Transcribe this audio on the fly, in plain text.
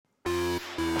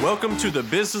Welcome to the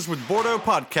Business with Bordeaux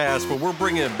podcast, where we're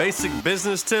bringing basic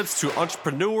business tips to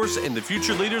entrepreneurs and the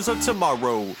future leaders of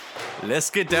tomorrow. Let's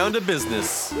get down to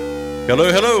business.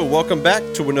 Hello. Welcome back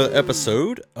to another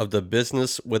episode of the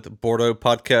Business with Bordeaux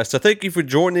podcast. I thank you for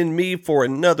joining me for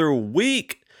another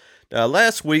week. Now,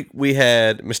 last week we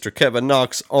had Mr. Kevin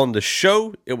Knox on the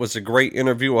show. It was a great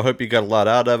interview. I hope you got a lot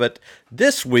out of it.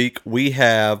 This week we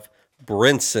have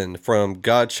Brinson from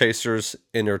God Chasers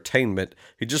Entertainment.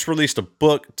 He just released a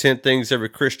book, 10 Things Every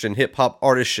Christian Hip Hop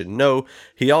Artist Should Know.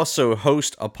 He also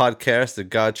hosts a podcast, the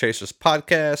God Chasers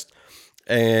Podcast,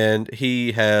 and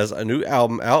he has a new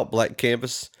album out, Black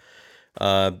Canvas,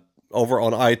 over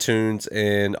on iTunes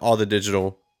and all the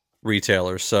digital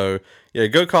retailers. So yeah,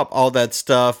 go cop all that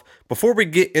stuff. Before we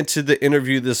get into the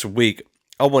interview this week,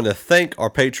 I want to thank our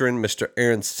patron, Mr.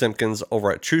 Aaron Simpkins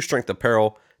over at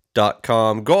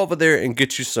TrueStrengthApparel.com. Go over there and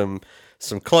get you some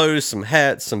clothes, some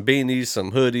hats, some beanies,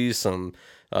 some hoodies, some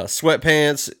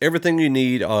sweatpants, everything you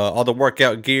need, all the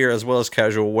workout gear as well as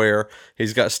casual wear.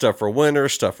 He's got stuff for winter,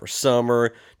 stuff for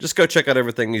summer. Just go check out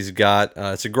everything he's got.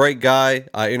 It's a great guy.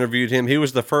 I interviewed him. He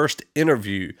was the first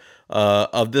interview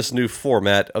of this new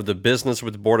format of the Business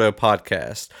with Bordeaux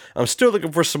podcast. I'm still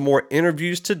looking for some more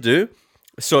interviews to do.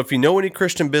 So if you know any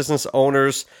Christian business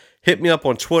owners, hit me up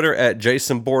on Twitter at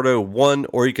JasonBordeaux1,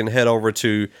 or you can head over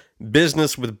to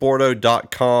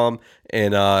businesswithbordeaux.com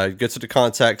and get to the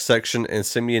contact section and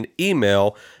send me an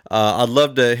email. I'd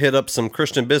love to hit up some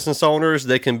Christian business owners.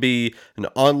 They can be an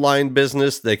online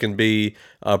business. They can be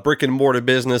a brick and mortar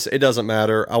business. It doesn't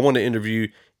matter. I want to interview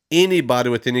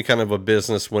anybody with any kind of a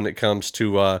business when it comes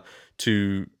to a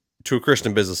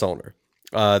Christian business owner.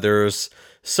 There's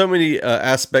so many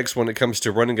aspects when it comes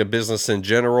to running a business in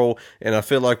general, and I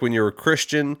feel like when you're a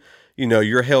Christian,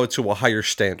 you're held to a higher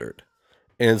standard.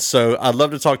 And so I'd love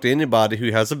to talk to anybody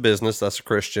who has a business that's a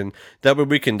Christian. That way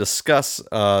we can discuss,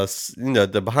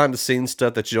 the behind the scenes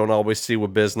stuff that you don't always see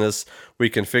with business. We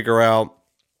can figure out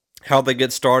how they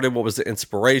get started, what was the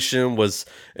inspiration, is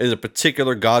it a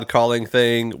particular God calling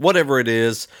thing, whatever it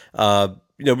is. We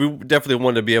definitely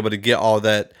want to be able to get all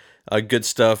that good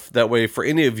stuff. That way, for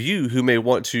any of you who may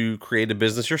want to create a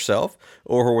business yourself,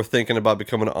 or who are thinking about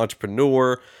becoming an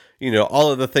entrepreneur,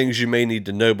 all of the things you may need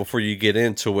to know before you get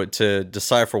into it to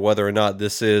decipher whether or not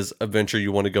this is a venture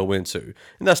you want to go into.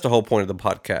 And that's the whole point of the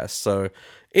podcast. So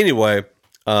anyway,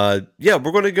 we're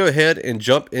going to go ahead and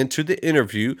jump into the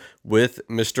interview with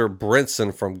Mr.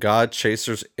 Brinson from God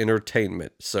Chasers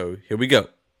Entertainment. So here we go.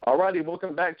 All righty,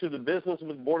 welcome back to the Business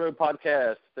with Bordeaux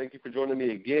podcast. Thank you for joining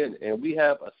me again. And we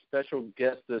have a special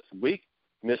guest this week,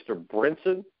 Mr.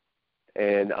 Brinson.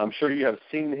 And I'm sure you have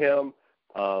seen him,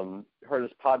 heard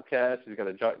his podcast. He's got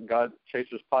a God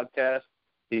Chasers podcast.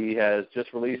 He has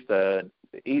just released an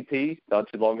EP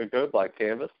not too long ago, Black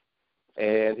Canvas.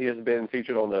 And he has been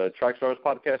featured on the Trackstars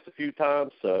podcast a few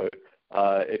times. So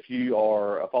if you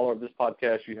are a follower of this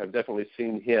podcast, you have definitely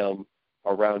seen him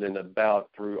around and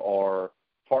about through our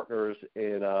partners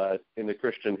in the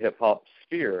Christian hip-hop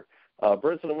sphere.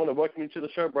 Brinson, I want to welcome you to the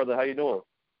show, brother. How you doing?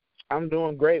 I'm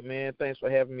doing great, man. Thanks for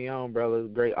having me on, brother. It's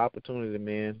a great opportunity,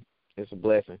 man. It's a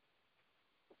blessing.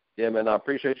 Yeah, man, I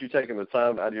appreciate you taking the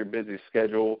time out of your busy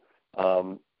schedule.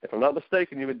 If I'm not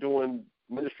mistaken, you've been doing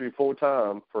ministry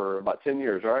full-time for about 10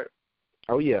 years, right?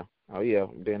 Oh, yeah.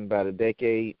 Been about a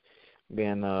decade.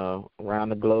 Been around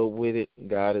the globe with it.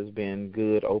 God has been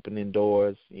good, opening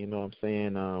doors, you know what I'm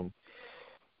saying?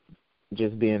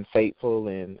 Just being faithful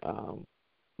and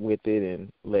with it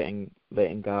and letting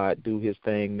God do his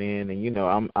thing, man. And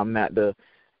I'm not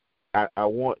I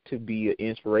want to be an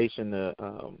inspiration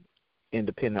to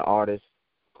independent artists,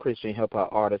 Christian hip hop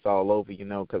artists all over,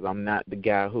 because I'm not the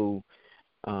guy who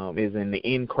is in the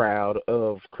in crowd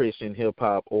of Christian hip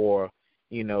hop or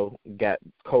got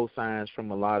cosigns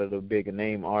from a lot of the bigger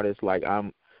name artists. Like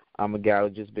I'm a guy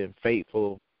who's just been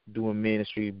faithful, doing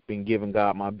ministry, been giving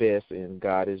God my best, and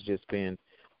God has just been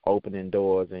opening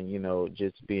doors and,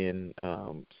 just being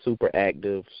super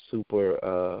active,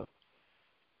 super,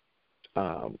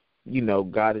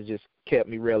 God has just kept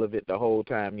me relevant the whole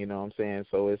time, you know what I'm saying?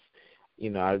 So it's,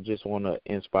 I just want to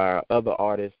inspire other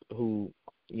artists who,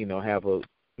 have a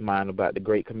mind about the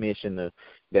Great Commission,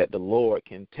 that the Lord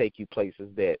can take you places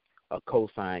that a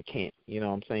cosign can't, you know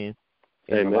what I'm saying?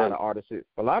 And Amen. a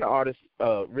lot of artists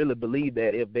really believe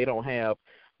that if they don't have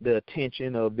the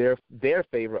attention of their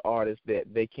favorite artists, that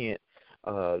they can't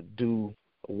do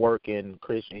work in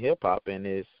Christian hip hop, and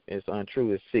it's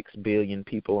untrue. It's 6 billion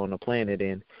people on the planet,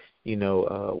 and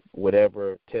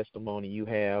whatever testimony you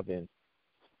have and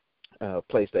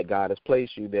place that God has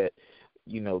placed you, that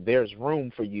there's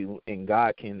room for you, and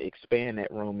God can expand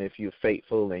that room if you're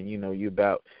faithful and you're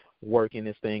about working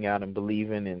this thing out and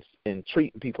believing and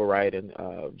treating people right, and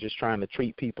just trying to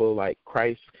treat people like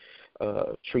Christ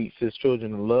treats his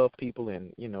children, and love people,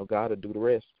 and God will do the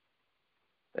rest.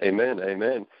 Amen,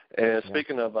 amen. And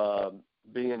speaking of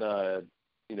being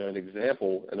an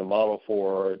example and a model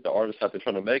for the artists out there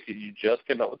trying to make it, you just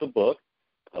came out with a book,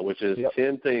 which is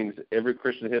 10 Things Every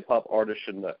Christian Hip Hop Artist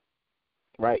Should Know.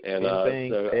 Right, and 10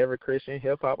 things every Christian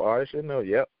hip hop artist should know.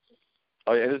 Yep.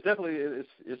 Oh yeah, it's definitely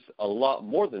it's a lot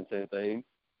more than 10 things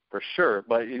for sure.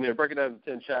 But breaking down into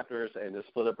 10 chapters and it's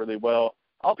split up really well.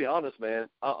 I'll be honest, man.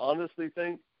 I honestly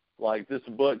think like this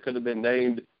book could have been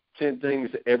named 10 Things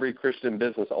Every Christian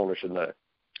Business Owner Should Know.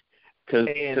 Because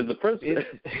the principles,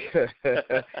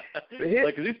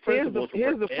 like these principles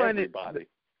for everybody.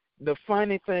 The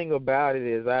funny thing about it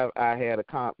is I had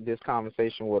this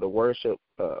conversation with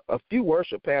a few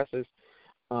worship pastors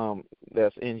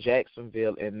that's in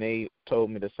Jacksonville, and they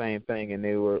told me the same thing, and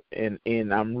they were and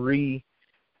I'm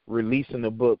releasing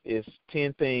the book. It's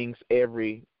 10 things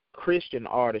every Christian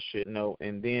artist should know,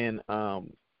 and then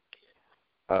I'm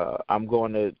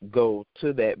going to go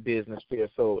to that business fair.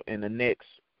 So in the next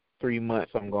 3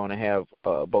 months, I'm going to have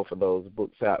both of those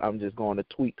books out. I'm just going to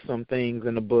tweak some things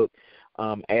in the book,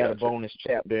 add a bonus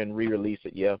chapter, and re-release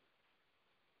it. Yeah.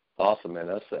 Awesome, man.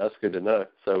 That's good to know.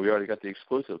 So we already got the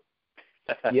exclusive.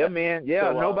 Yeah, man.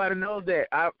 Yeah, so, nobody knows that.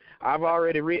 I've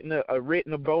already written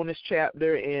a bonus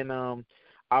chapter, and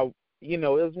it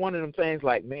was one of them things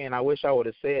like, man, I wish I would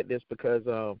have said this because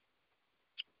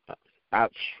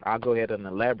I'll go ahead and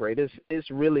elaborate. It's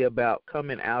really about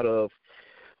coming out of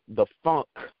the funk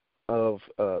of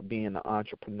being an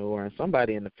entrepreneur and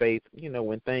somebody in the faith.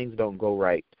 When things don't go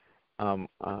right, I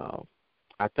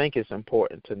think it's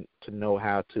important to know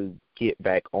how to get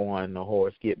back on the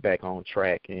horse, get back on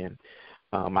track, and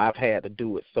I've had to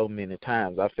do it so many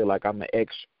times. I feel like I'm an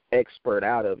expert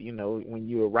out of, when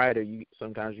you're a writer,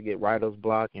 sometimes you get writer's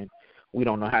block, and we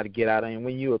don't know how to get out of it. And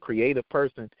when you're a creative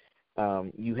person,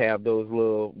 you have those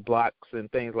little blocks and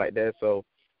things like that. So,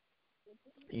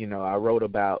 I wrote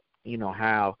about,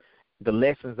 how the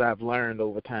lessons I've learned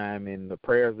over time and the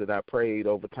prayers that I prayed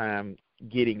over time,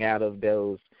 getting out of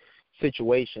those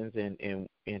situations and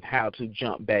how to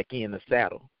jump back in the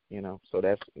saddle. So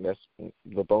that's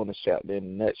the bonus chapter in a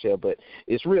nutshell, but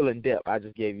it's real in depth. I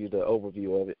just gave you the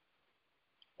overview of it.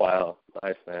 Wow,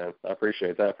 nice, man. I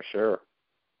appreciate that for sure.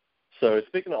 So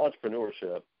speaking of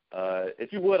entrepreneurship,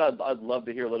 if you would, I'd love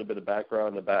to hear a little bit of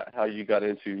background about how you got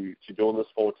into doing this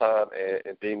full time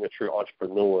and being a true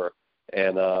entrepreneur,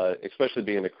 and especially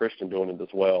being a Christian doing it as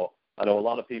well. I know a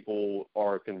lot of people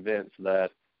are convinced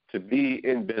that to be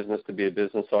in business, to be a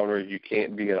business owner, you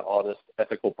can't be an honest,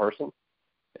 ethical person.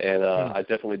 And I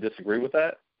definitely disagree with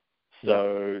that.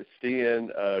 So seeing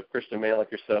a Christian man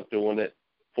like yourself doing it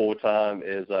full time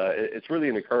is it's really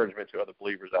an encouragement to other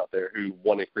believers out there who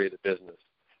want to create a business.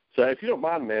 So if you don't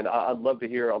mind, man, I'd love to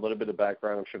hear a little bit of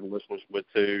background, I'm sure the listeners would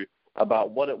too,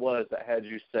 about what it was that had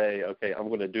you say, okay, I'm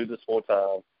going to do this full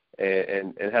time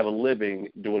and have a living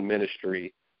doing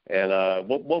ministry. And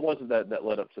what was it that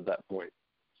led up to that point?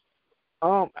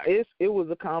 It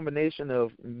was a combination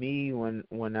of me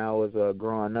when I was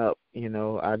growing up.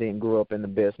 I didn't grow up in the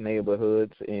best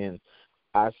neighborhoods, and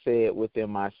I said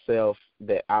within myself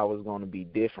that I was going to be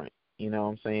different. You know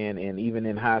what I'm saying? And even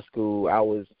in high school, I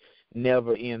was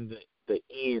never in the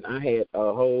end. I had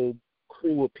a whole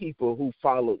crew of people who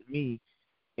followed me,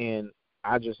 and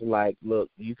I just like, look,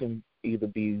 you can either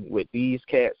be with these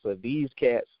cats or these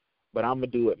cats, but I'm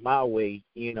going to do it my way,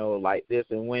 like this.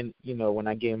 And when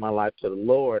I gave my life to the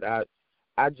Lord, I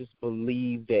just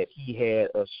believed that he had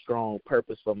a strong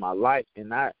purpose for my life.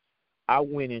 And I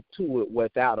went into it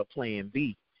without a plan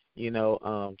B,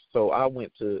 So I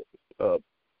went to,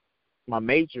 my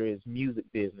major is music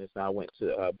business. I went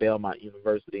to Belmont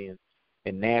University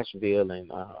in Nashville, and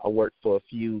I worked for a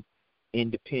few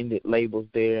independent labels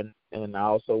there. And I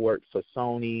also worked for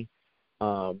Sony,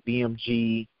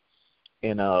 BMG,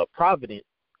 and Provident,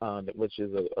 which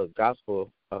is a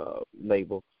gospel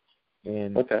label.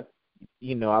 And,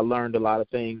 I learned a lot of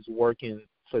things working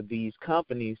for these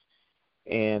companies.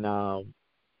 And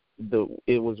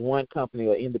it was one company,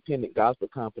 an independent gospel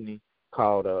company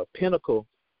called Pinnacle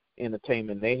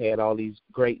Entertainment. They had all these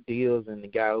great deals, and the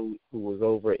guy who was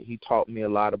over it, he taught me a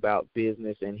lot about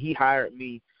business, and he hired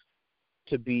me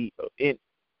to be in.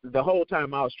 The whole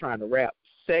time I was trying to rap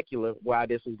secular while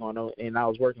this was going on, and I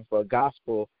was working for a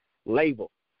gospel label,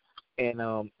 and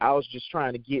I was just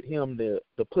trying to get him to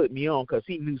put me on because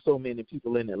he knew so many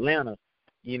people in Atlanta,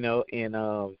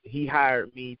 and he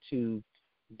hired me to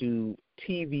do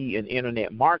TV and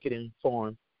internet marketing for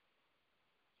him.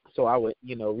 So I would,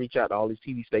 reach out to all these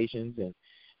TV stations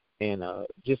and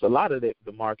just a lot of the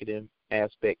marketing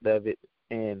aspect of it.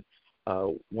 And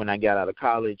when I got out of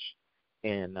college,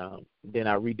 and then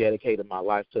I rededicated my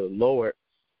life to the Lord,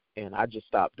 and I just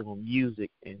stopped doing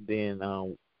music. And then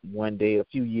one day, a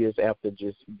few years after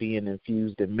just being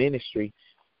infused in ministry,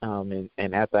 and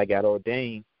after I got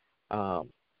ordained, I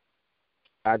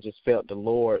just felt the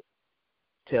Lord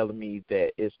telling me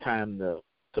that it's time to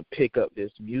pick up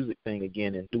this music thing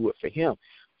again and do it for Him.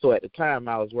 So at the time,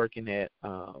 I was working at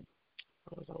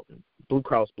Blue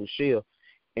Cross Blue Shield,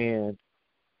 and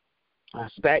I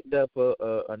stacked up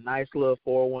a nice little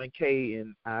 401k,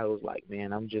 and I was like,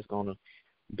 man, I'm just going to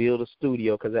build a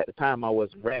studio, because at the time I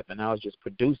wasn't rapping. I was just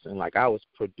producing. Like, I was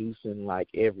producing, like,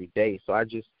 every day. So I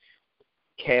just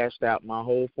cashed out my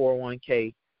whole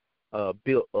 401k,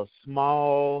 built a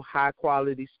small,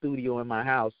 high-quality studio in my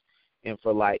house, and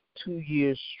for, like, 2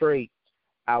 years straight,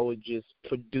 I would just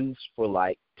produce for,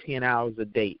 like, 10 hours a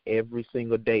day, every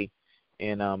single day.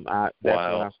 And that's when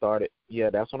I started. Yeah,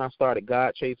 that's when I started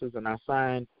God Chasers, and I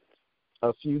signed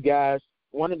a few guys.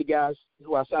 One of the guys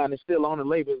who I signed is still on the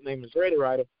label. His name is Ready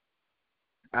Rider.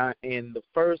 And the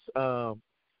first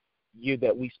year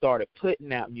that we started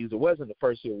putting out music wasn't the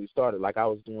first year we started. Like, I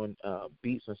was doing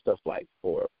beats and stuff I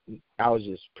was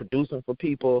just producing for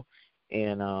people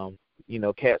and,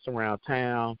 cats around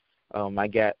town. I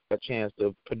got a chance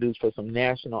to produce for some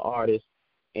national artists.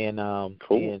 And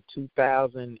cool. In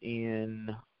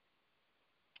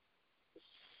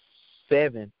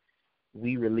 2007,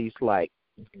 we released like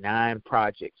 9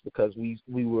 projects, because we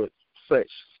were such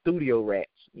studio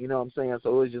rats. You know what I'm saying? So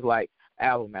it was just like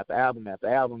album after album after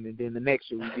album, and then the next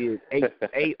year we did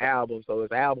eight albums. So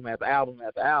it's album after album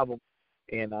after album.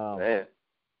 And of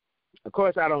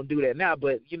course, I don't do that now,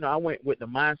 but I went with the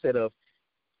mindset of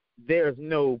there's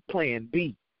no plan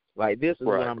B. Like, this is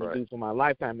what I'm going to do for my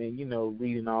lifetime. And,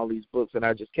 reading all these books, and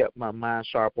I just kept my mind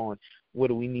sharp on what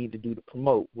do we need to do to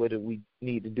promote? What do we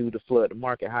need to do to flood the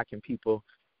market? How can people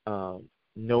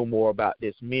know more about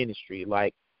this ministry?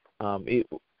 Like,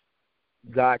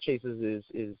 God Chasers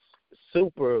is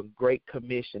super Great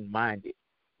Commission minded,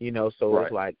 so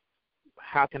It's like,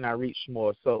 how can I reach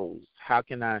more souls? How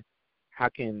can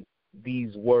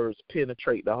these words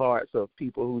penetrate the hearts of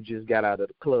people who just got out of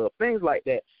the club? Things like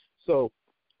that. So,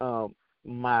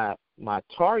 my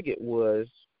target was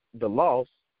the lost,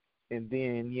 and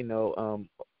then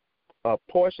a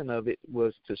portion of it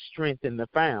was to strengthen the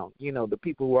found. The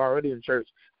people who are already in church.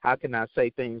 How can I say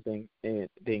things and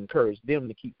encourage them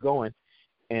to keep going?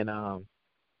 And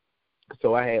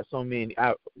so I had so many.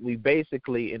 We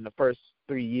basically in the first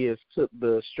 3 years took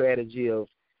the strategy of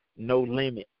no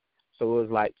limit. So it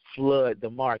was like flood the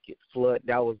market.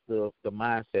 That was the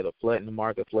mindset of flooding the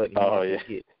market,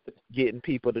 getting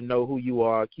people to know who you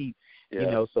are.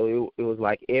 So it was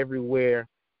like everywhere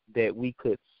that we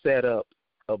could set up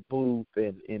a booth,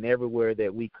 and everywhere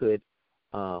that we could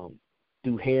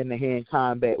do hand-to-hand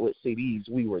combat with CDs,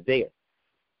 we were there.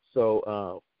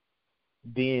 So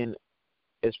then,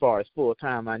 as far as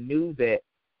full-time, I knew that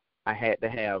I had to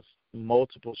have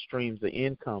multiple streams of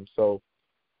income. So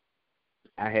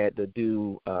I had to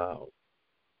do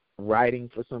writing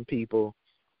for some people.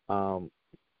 I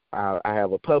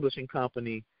have a publishing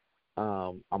company.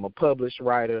 I'm a published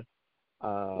writer.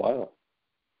 Wow.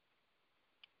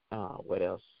 What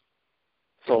else?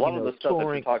 So a lot of the stuff that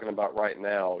you're talking about right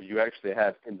now, you actually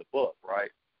have in the book,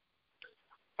 right?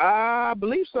 I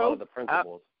believe so. A lot of the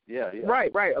principles. Yeah.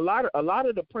 Right. A lot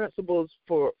of the principles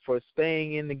for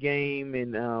staying in the game,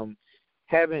 and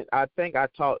I think I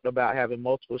talked about having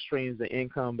multiple streams of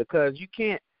income, because you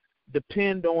can't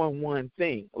depend on one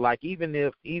thing. Like,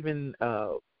 even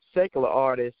secular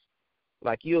artists,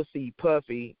 like you'll see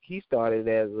Puffy, he started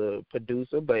as a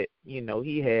producer, but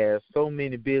he has so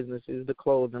many businesses: the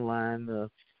clothing line,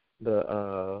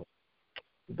 the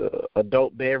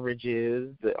adult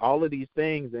beverages, all of these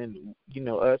things. And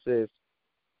us as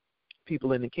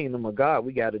people in the kingdom of God,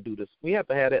 we got to do this. We have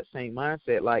to have that same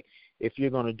mindset. Like, if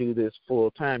you're going to do this full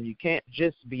time, you can't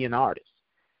just be an artist.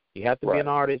 You have to be an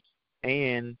artist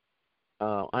and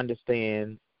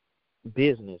understand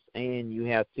business, and you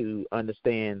have to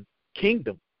understand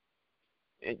kingdom.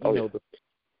 And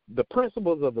the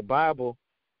principles of the Bible.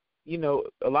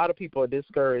 A lot of people are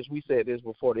discouraged. We said this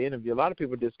before the interview. A lot of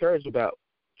people are discouraged about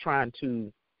trying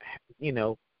to,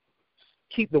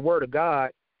 keep the word of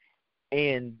God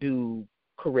and do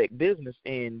correct business,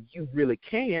 and you really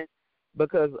can,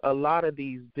 because a lot of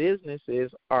these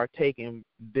businesses are taking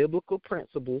biblical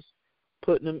principles,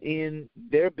 putting them in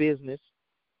their business,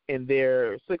 and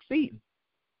they're succeeding.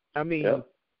 I mean,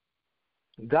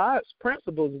 God's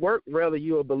principles work whether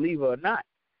you're a believer or not.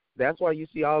 That's why you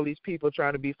see all these people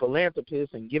trying to be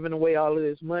philanthropists and giving away all of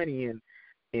this money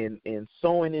and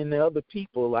sowing into other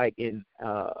people, like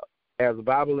as the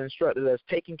Bible instructed us,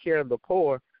 taking care of the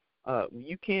poor.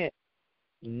 You can't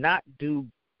not do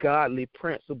godly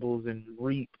principles and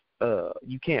reap.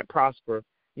 You can't prosper.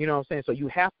 You know what I'm saying? So you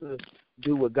have to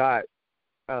do what God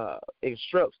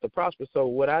instructs to prosper. So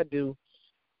what I do,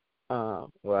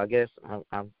 well, I guess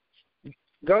I'm.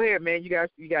 Go ahead, man. You got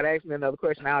to ask me another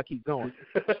question. I'll keep going.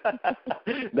 No,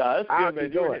 that's good,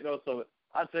 man. You were hitting on some.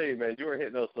 I tell you, man, you were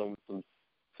hitting on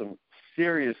some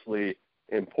seriously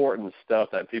important stuff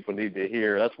that people need to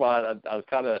hear. That's why I was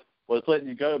kind of letting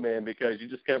you go, man, because you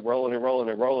just kept rolling and rolling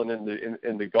and rolling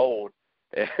in the gold,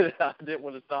 and I didn't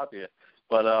want to stop you.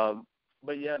 But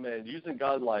yeah, man, using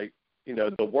God, like, you know,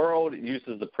 the world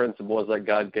uses the principles that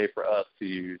God gave for us to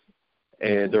use,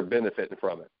 and they're benefiting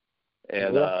from it.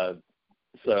 And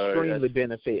so extremely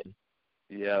benefiting.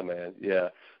 Yeah, man. Yeah.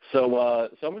 So I'm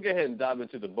gonna go ahead and dive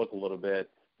into the book a little bit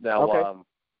now. Okay.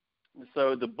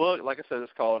 So the book, like I said,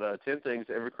 it's called 10 Things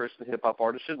Every Christian Hip Hop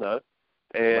Artist Should Know.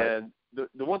 And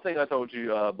the one thing I told you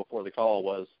before the call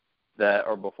was that,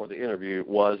 or before the interview,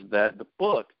 was that the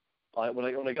book, when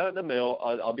I got it in the mail,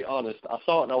 I'll be honest, I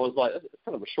saw it and I was like, it's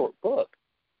kind of a short book.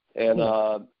 And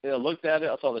I looked at it,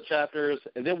 I saw the chapters,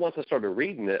 and then once I started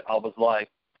reading it, I was like,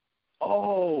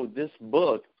 oh, this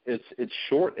book, it's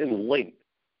short in length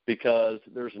because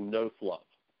there's no fluff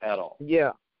at all.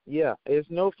 Yeah, it's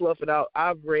no fluff at all.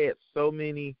 I've read so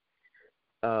many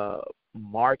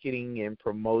marketing and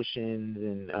promotions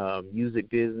and music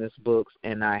business books,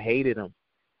 and I hated them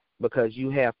because you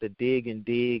have to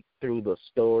dig through the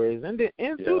stories and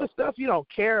through the stuff you don't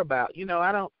care about. You know,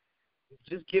 I don't,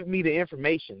 just give me the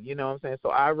information, you know what I'm saying? So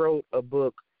I wrote a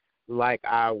book like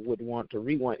I would want to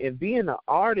read one. And being an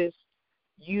artist,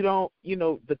 you don't, you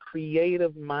know, the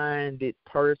creative-minded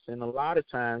person, a lot of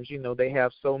times, you know, they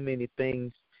have so many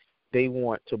things they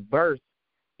want to birth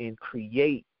and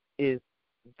create.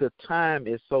 The time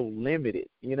is so limited,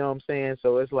 you know what I'm saying?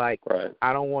 So it's like,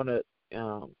 I don't want to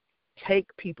take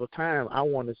people's time. I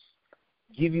want to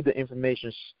give you the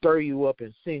information, stir you up,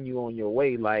 and send you on your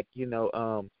way. Like, you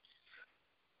know,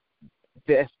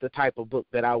 that's the type of book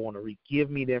that I want to read.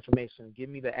 Give me the information. Give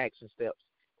me the action steps.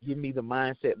 Give me the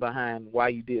mindset behind why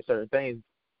you did certain things,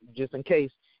 just in case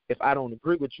if I don't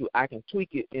agree with you, I can tweak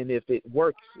it, and if it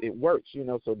works, it works, you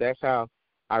know. So that's how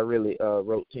I really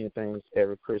wrote 10 Things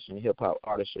Every Christian Hip-Hop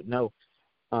Artist Should Know.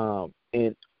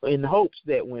 And in hopes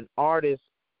that when artists,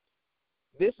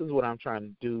 this is what I'm trying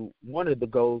to do. One of the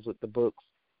goals with the books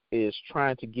is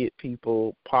trying to get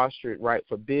people postured right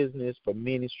for business, for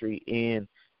ministry, and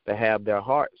to have their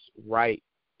hearts right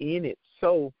in it.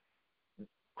 So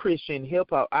Christian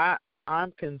hip-hop,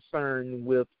 I'm concerned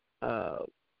with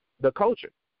the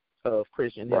culture of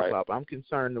Christian hip-hop. I'm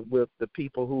concerned with the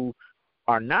people who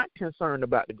are not concerned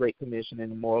about the Great Commission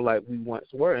anymore like we once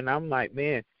were. And I'm like,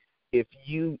 man, if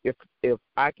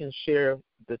I can share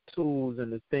the tools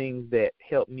and the things that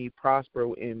help me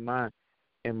prosper in my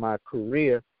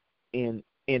career, in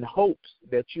hopes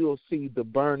that you'll see the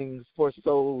burnings for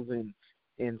souls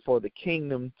and for the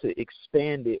kingdom to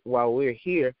expand it while we're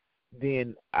here,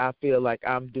 then I feel like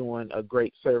I'm doing a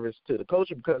great service to the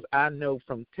culture, because I know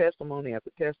from testimony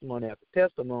after testimony after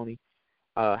testimony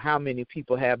how many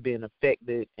people have been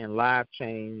affected and life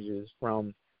changes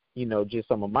from, you know, just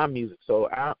some of my music. So,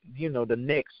 the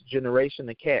next generation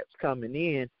of cats coming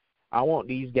in, I want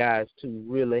these guys to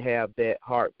really have that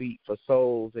heartbeat for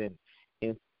souls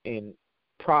and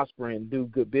prosper and do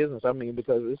good business. I mean,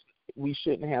 because we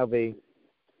shouldn't have a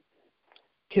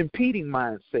competing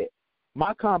mindset.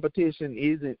 My competition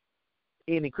isn't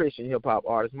any Christian hip-hop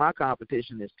artist. My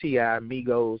competition is T.I.,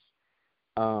 Migos,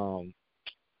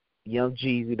 Young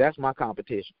Jeezy. That's my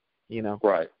competition, you know.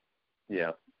 Right.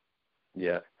 Yeah.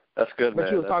 Yeah. That's good, man.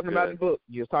 But you was talking about the book.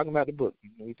 You was talking about the book.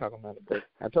 We talking about the book.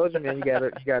 I told you, man, you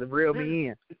got to reel me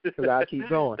in, because I keep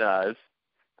going. Nice.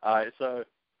 All right. So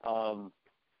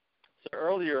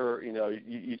earlier, you know,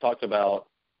 you talked about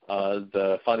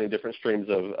the finding different streams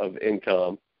of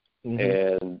income,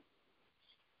 and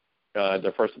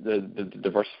diversifying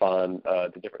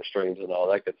the different streams and all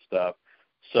that good stuff.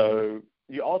 So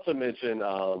you also mentioned,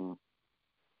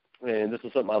 and this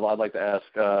is something I'd like to ask,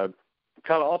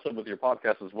 kind of also with your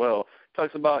podcast as well,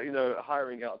 talks about, you know,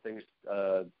 hiring out things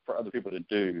for other people to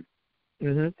do.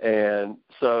 And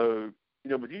so, you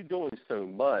know, with you doing so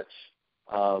much,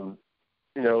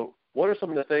 you know, what are some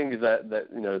of the things that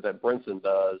you know that Brinson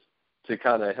does to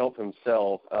kind of help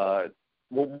himself?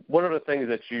 What are the things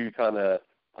that you kind of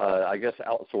I guess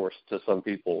outsource to some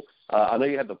people? I know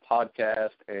you have the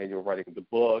podcast and you're writing the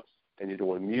books and you're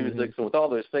doing music. So with all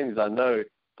those things, I know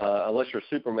unless you're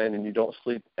Superman and you don't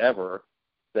sleep ever,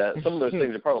 that some of those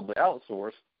things are probably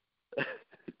outsourced.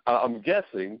 I'm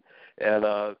guessing, and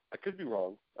I could be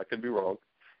wrong.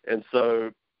 And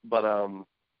so, but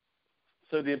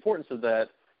so the importance of that.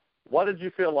 Why did you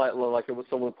feel like it was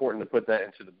so important to put that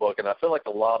into the book? And I feel like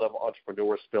a lot of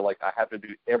entrepreneurs feel like I have to do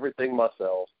everything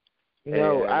myself.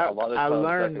 No, and a lot of I times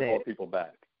learned that can that. hold people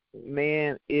back.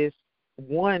 Man, it's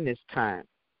time.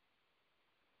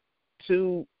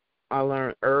 Two, I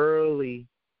learned early.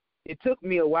 It took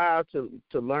me a while to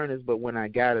learn this, but when I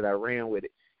got it, I ran with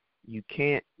it. You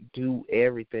can't do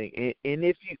everything, and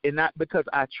if you and not because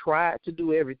I tried to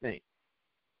do everything,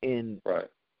 and Right.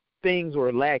 things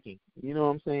were lacking. You know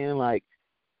what I'm saying? Like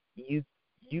you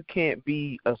can't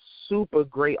be a super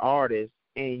great artist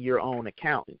and your own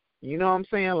accountant. You know what I'm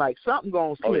saying? Like something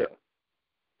gonna slip. Oh,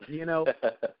 yeah. You know,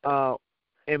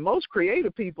 and most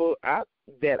creative people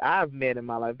that I've met in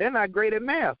my life, they're not great at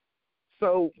math.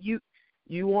 So you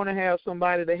want to have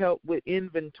somebody to help with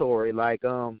inventory. Like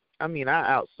I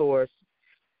outsource.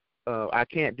 I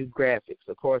can't do graphics.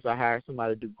 Of course, I hire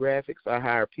somebody to do graphics. I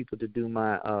hire people to do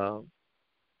my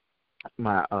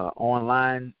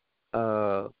online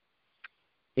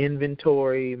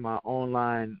inventory, my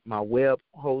web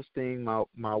hosting,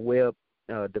 my web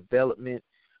development.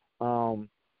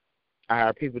 I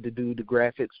hire people to do the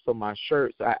graphics for my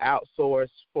shirts. I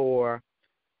outsource for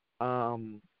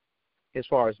as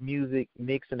far as music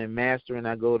mixing and mastering.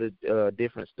 I go to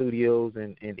different studios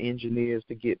and engineers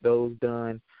to get those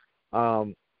done. At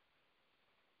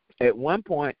one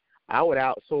point, I would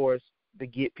outsource to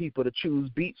get people to choose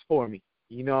beats for me.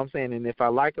 You know what I'm saying? And if I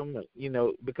like them,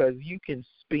 because you can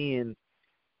spend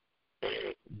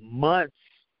months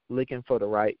looking for the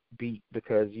right beat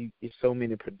because there's so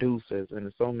many producers and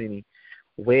there's so many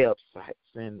websites.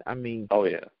 And Oh,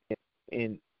 yeah.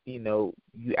 And you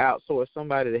outsource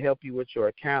somebody to help you with your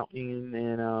accounting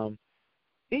and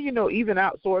even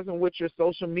outsourcing with your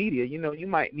social media. You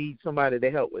might need somebody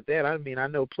to help with that. I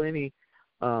know plenty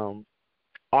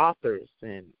authors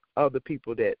and other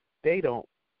people that they don't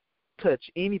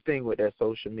touch anything with their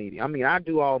social media. I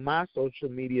do all my social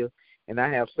media, and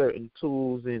I have certain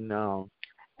tools and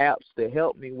apps that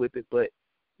help me with it, but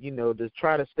to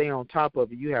try to stay on top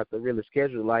of it, you have to really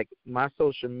schedule. Like my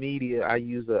social media, I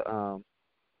use a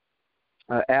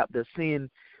app to send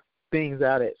things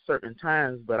out at certain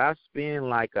times, but I spend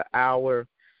like an hour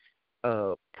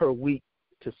per week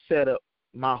to set up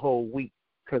my whole week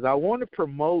because I want to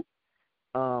promote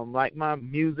like my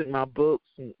music, my books,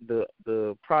 and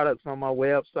the products on my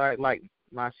website, like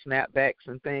my snapbacks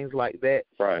and things like that.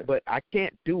 Right. But I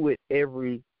can't do it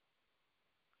every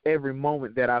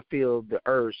moment that I feel the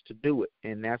urge to do it,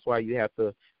 and that's why you have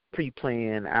to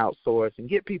pre-plan, outsource, and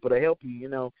get people to help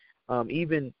you.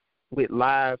 Even with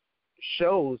live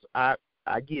shows, I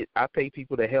pay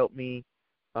people to help me,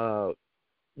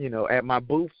 at my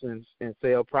booths and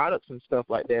sell products and stuff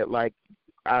like that. Like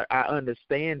I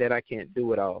understand that I can't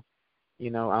do it all.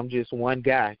 I'm just one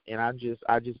guy, and I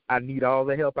need all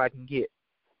the help I can get.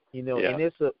 Yeah.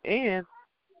 And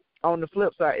on the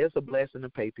flip side, it's a blessing to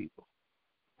pay people.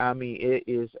 It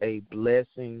is a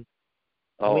blessing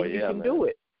when you can do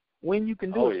it. When you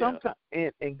can do it, sometimes,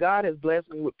 and God has blessed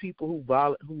me with people who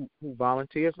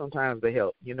volunteer sometimes to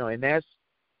help. And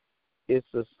it's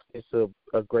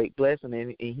a great blessing,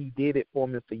 and He did it for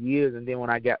me for years. And then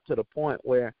when I got to the point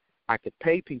where I could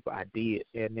pay people, I did,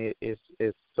 and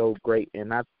it's so great,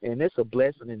 and it's a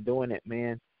blessing in doing it,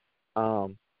 man.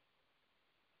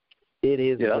 It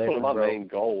is. Yeah, a that's blessing, one of my bro. main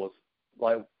goals.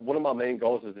 Like one of my main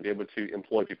goals is to be able to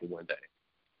employ people one day.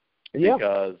 Yeah.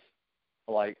 Because,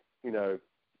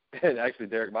 and actually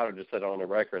Derek Miner just said it on the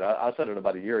record. I said it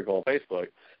about a year ago on Facebook.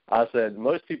 I said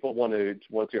most people want to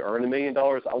earn $1 million.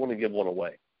 I want to give one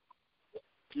away.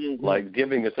 Mm-hmm. Like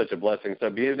giving is such a blessing. So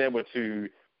being able to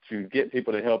get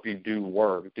people to help you do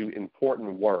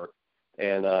important work,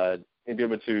 and be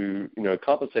able to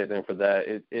compensate them for that,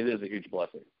 it is a huge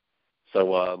blessing.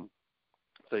 So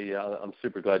yeah, I'm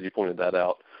super glad you pointed that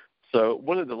out. So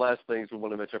one of the last things we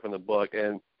want to mention from the book,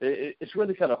 and it's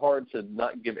really kind of hard to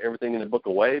not give everything in the book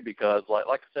away because, like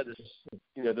I said,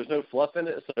 there's no fluff in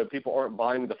it, so people aren't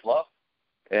buying the fluff.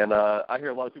 And I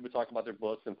hear a lot of people talk about their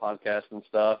books and podcasts and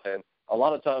stuff, and a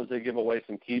lot of times they give away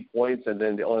some key points, and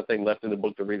then the only thing left in the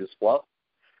book to read is fluff.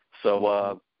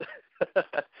 So,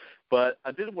 but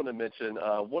I did want to mention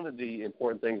one of the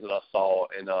important things that I saw,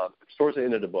 and towards the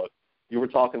end of the book, you were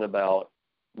talking about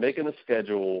making a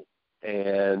schedule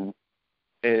and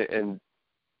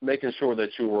making sure that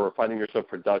you were finding yourself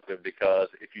productive, because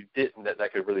if you didn't,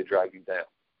 that could really drag you down.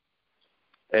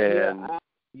 And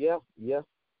Yeah.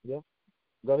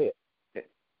 Go ahead.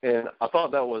 And I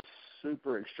thought that was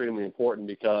super extremely important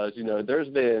because, there's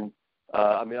been,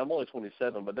 I'm only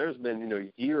 27, but there's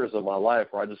been, years of my life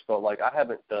where I just felt like I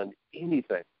haven't done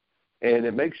anything. And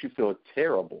it makes you feel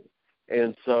terrible.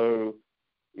 And so,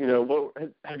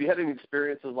 have you had any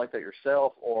experiences like that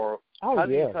yourself, or how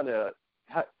do you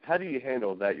how do you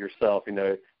handle that yourself?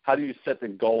 How do you set the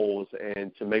goals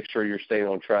and to make sure you're staying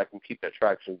on track and keep that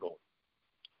traction going?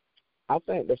 I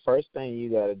think the first thing you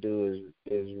got to do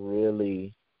is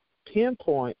really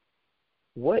pinpoint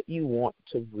what you want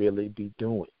to really be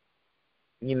doing.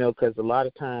 Because a lot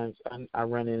of times I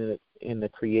run in the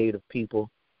creative people,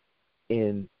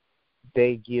 and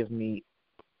they give me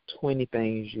 20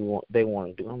 things they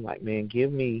want to do. I'm like, man,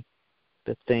 give me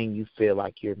the thing you feel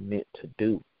like you're meant to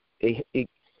do. It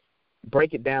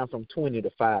break it down from 20 to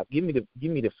 5. Give me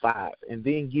the 5, and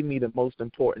then give me the most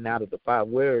important out of the 5.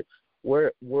 Where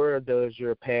does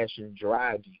your passion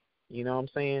drive you? You know what I'm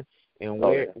saying? And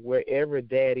wherever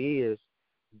that is,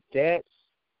 that's,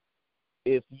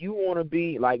 if you want to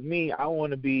be like me, I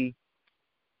want to be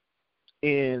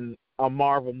in a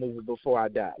Marvel movie before I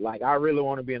die. Like, I really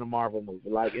want to be in a Marvel movie.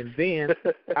 Like, and then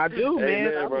I do, man.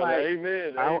 Amen, I'm brother. like,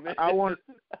 Amen. I want,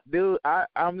 dude. I'm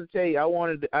gonna tell you,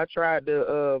 I tried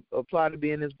to apply to be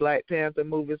in this Black Panther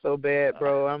movie so bad,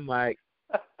 bro. I'm like,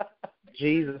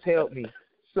 Jesus help me.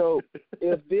 So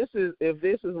if this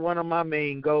is one of my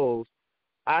main goals,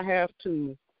 I have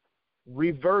to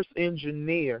reverse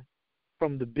engineer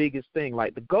from the biggest thing.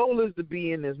 Like, the goal is to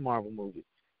be in this Marvel movie.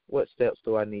 What steps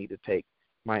do I need to take?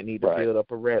 Might need to build up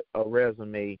a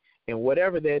resume, and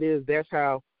whatever that is, that's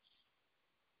how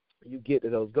you get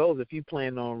to those goals. If you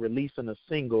plan on releasing a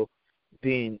single,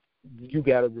 then you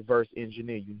got to reverse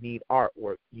engineer. You need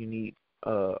artwork. You need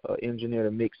an engineer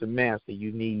to mix and master.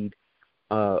 You need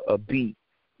a beat.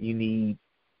 You need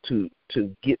to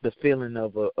get the feeling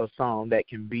of a song that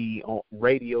can be on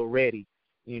radio ready.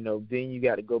 Then you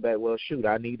got to go back, well, shoot,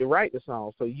 I need to write the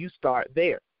song. So you start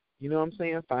there. You know what I'm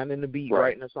saying? Finding the beat,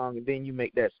 writing a song, and then you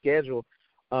make that schedule.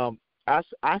 Man,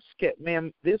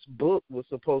 this book was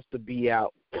supposed to be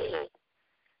out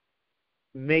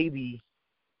maybe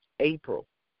April.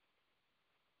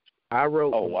 I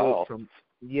wrote book from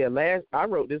I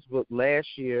wrote this book last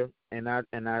year, and I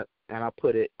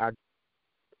put it. I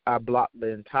blocked the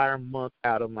entire month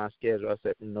out of my schedule. I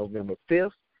said from November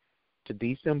 5th to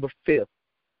December 5th,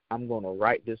 I'm going to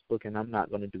write this book, and I'm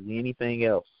not going to do anything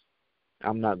else.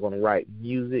 I'm not going to write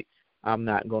music. I'm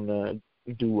not going to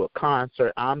do a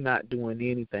concert. I'm not doing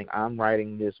anything. I'm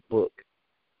writing this book.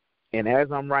 And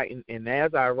as I'm writing, and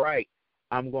as I write,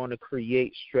 I'm going to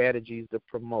create strategies to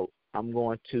promote. I'm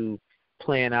going to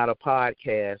plan out a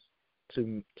podcast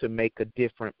to make a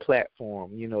different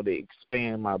platform, to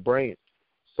expand my brand.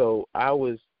 So I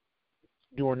was,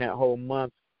 during that whole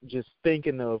month, just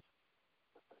thinking of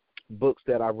books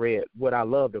that I read, what I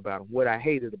loved about them, what I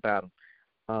hated about them.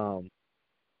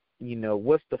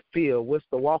 What's the feel? What's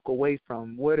the walk away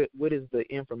from? What is the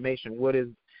information? What is,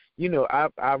 I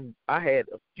had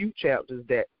a few chapters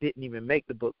that didn't even make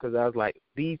the book because I was like,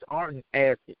 these are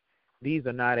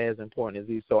not as important as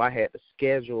these. So I had to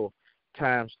schedule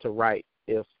times to write.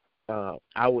 If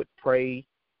I would pray,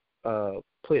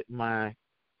 put my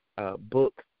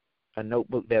book, a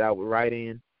notebook that I would write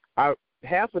in.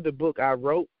 Half of the book I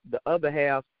wrote, the other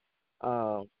half,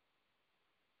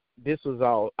 this was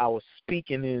all I was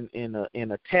speaking in a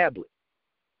tablet,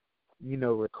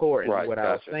 recording what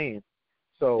I was saying.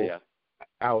 So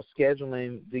I was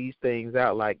scheduling these things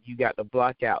out. Like, you got to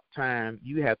block out time.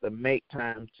 You have to make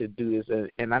time to do this.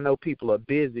 And I know people are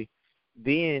busy.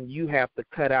 Then you have to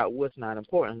cut out what's not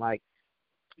important. Like,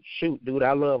 shoot, dude,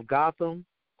 I love Gotham.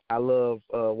 I love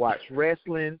watch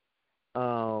wrestling.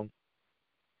 I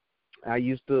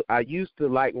used to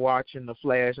like watching The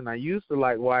Flash, and I used to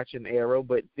like watching Arrow,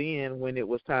 but then when it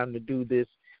was time to do this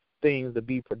things to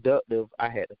be productive, I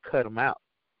had to cut them out.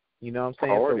 You know what I'm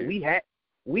saying? So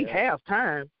we have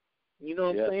time, you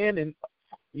know what I'm saying? And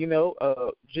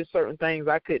just certain things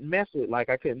I couldn't mess with. Like,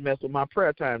 I couldn't mess with my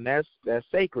prayer time. That's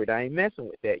sacred. I ain't messing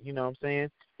with that, you know what I'm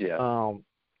saying? Yeah. Or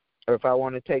if I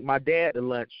want to take my dad to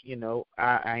lunch,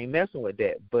 I ain't messing with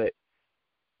that. But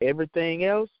everything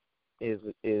else is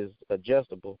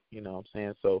adjustable, you know what I'm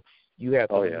saying? So you have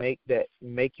to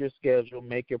make your schedule,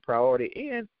 make your priority.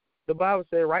 And the Bible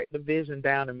said, write the vision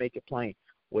down and make it plain.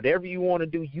 Whatever you want to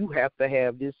do, you have to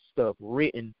have this stuff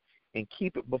written and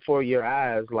keep it before your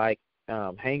eyes, like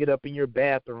hang it up in your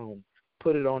bathroom,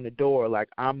 put it on the door, like,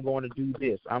 I'm going to do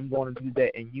this, I'm going to do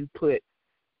that, and you put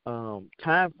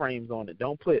time frames on it.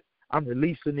 Don't put, I'm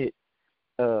releasing it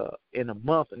in a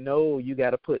month. No, you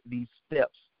got to put these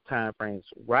steps, time frames,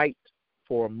 right,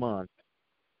 for a month,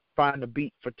 find a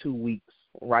beat for 2 weeks,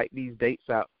 write these dates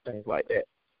out, things like that.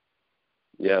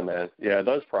 Yeah, man. Yeah,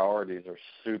 those priorities are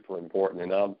super important,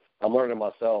 and I'm learning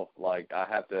myself. Like, I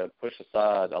have to push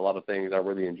aside a lot of things I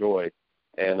really enjoy,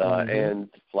 and and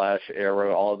Flash,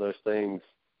 Arrow, all of those things.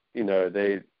 You know,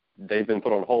 they've been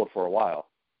put on hold for a while,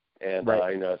 and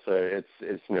right. you know, so it's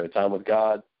you know, time with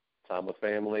God, time with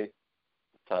family,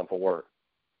 time for work,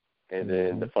 and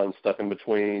then the fun stuff in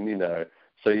between. You know,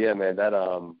 so yeah, man. That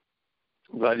I'm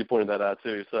glad you pointed that out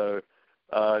too. So.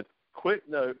 Quick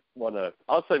note,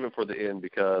 I'll save it for the end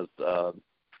because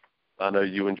I know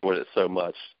you enjoyed it so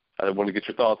much. I want to get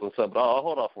your thoughts on something, but I'll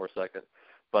hold off for a second.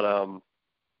 But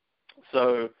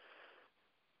so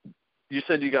you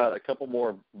said you got a couple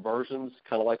more versions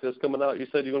kind of like this coming out. You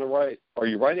said you're going to write. Are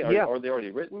you writing? Yeah. Are they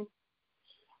already written?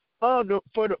 For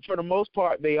the most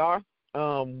part, they are.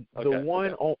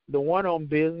 The one on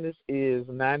business is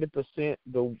 90%.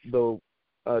 The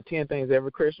 10 things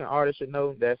every Christian artist should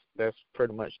know. That's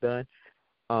pretty much done.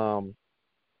 I'm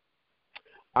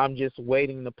just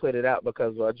waiting to put it out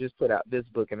because I just put out this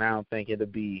book, and I don't think it'll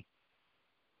be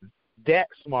that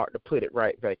smart to put it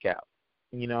right back out.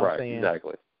 You know what I'm saying?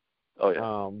 Exactly. Oh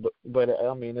yeah. But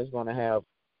I mean, it's going to have,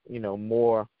 you know,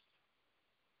 more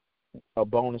a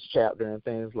bonus chapter and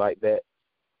things like that.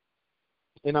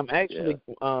 And I'm actually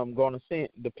going to send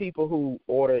the people who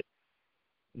ordered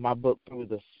my book through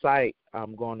the site.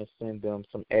 I'm going to send them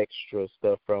some extra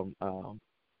stuff from.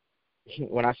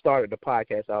 When I started the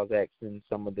podcast, I was asking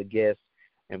some of the guests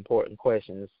important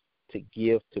questions to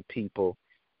give to people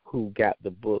who got the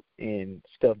book and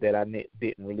stuff that I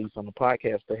didn't release on the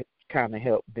podcast to kind of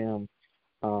help them,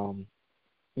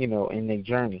 you know, in their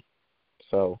journey.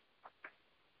 So,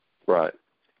 right.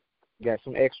 Got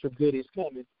some extra goodies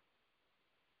coming.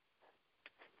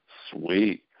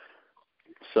 Sweet.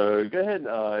 So go ahead,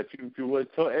 if you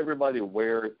would, tell everybody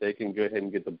where they can go ahead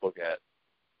and get the book at.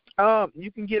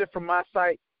 You can get it from my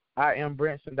site,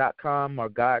 iambrinson.com or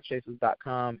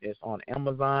godchasers.com. It's on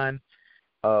Amazon.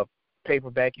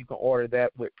 Paperback, you can order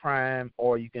that with Prime,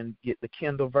 or you can get the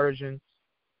Kindle version.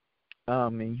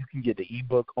 And you can get the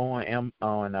ebook on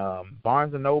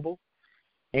Barnes & Noble,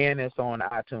 and it's on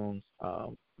iTunes.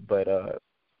 But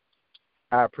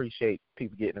I appreciate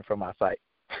people getting it from my site.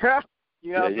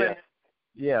 You know what I'm saying?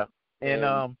 Yeah.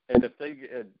 And if they,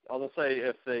 I'll just say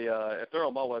if they're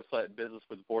on my website,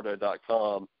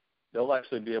 businesswithbordeaux.com, they'll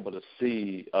actually be able to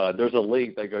see. There's a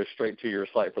link that goes straight to your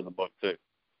site for the book too.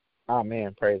 Oh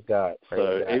man, praise God!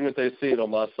 So even if they see it on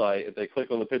my site, if they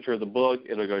click on the picture of the book,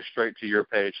 it'll go straight to your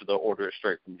page, so they'll order it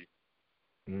straight from you.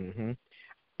 Mhm.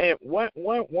 And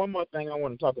one more thing I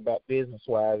want to talk about business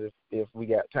wise, if we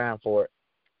got time for it.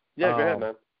 Yeah, go ahead,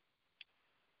 man.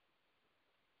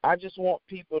 I just want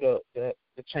people to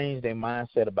change their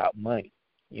mindset about money.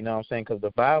 You know what I'm saying? Because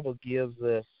the Bible gives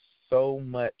us so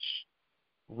much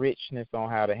richness on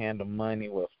how to handle money,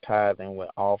 with tithing,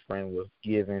 with offering, with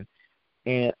giving.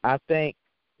 And I think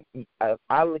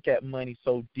I look at money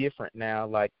so different now.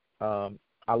 Like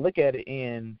I look at it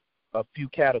in a few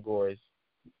categories.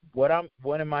 What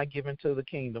am I giving to the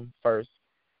kingdom first?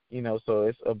 You know, so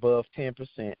it's above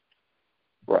 10%.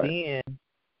 Right. Then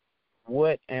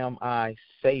what am I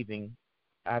saving?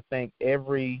 I think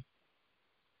everything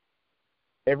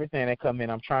that come in,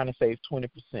 I'm trying to save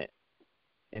 20%.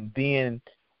 And then,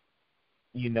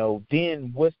 you know,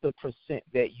 then what's the percent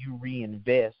that you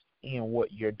reinvest in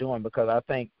what you're doing? Because I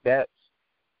think that's,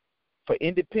 for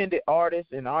independent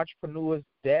artists and entrepreneurs,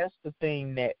 that's the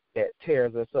thing that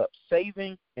tears us up,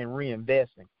 saving and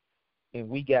reinvesting. And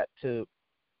we got to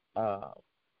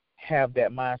have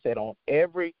that mindset on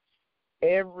every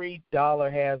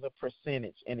dollar has a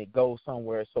percentage and it goes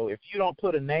somewhere. So if you don't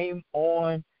put a name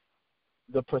on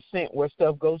the percent where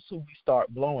stuff goes to, we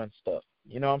start blowing stuff.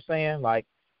 You know what I'm saying? Like,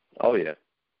 oh yeah.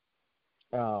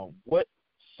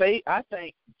 I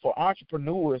think for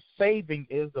entrepreneurs, saving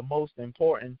is the most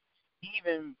important,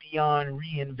 even beyond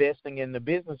reinvesting in the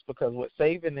business, because what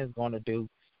saving is going to do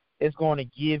is going to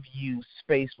give you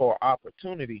space for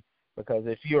opportunity. Because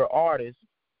if you're an artist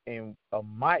and a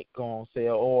mic go on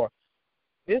sale, or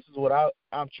this is what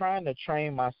I'm trying to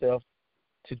train myself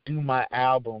to do my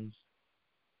albums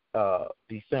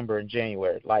December and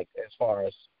January, like as far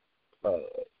as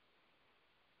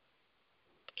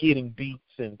getting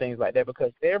beats and things like that,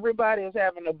 because everybody is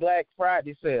having a Black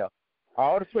Friday sale.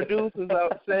 All the producers on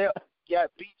sale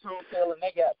got beats on sale and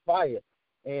they got fire.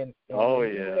 And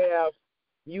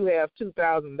you have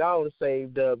 $2,000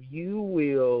 saved up, you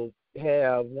will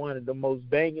have one of the most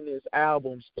bangingest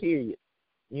albums, period.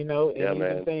 You know, and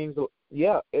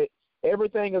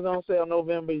everything is on sale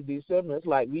November, December. It's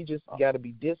like we just got to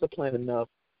be disciplined enough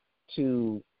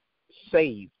to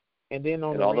save. And then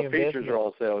on and the all the reinvestment, features are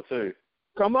on sale too.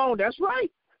 come on, that's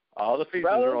right. All the features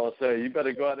Brother. are on sale. You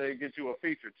better go out there and get you a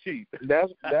feature cheap.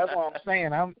 That's what I'm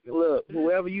saying. Look,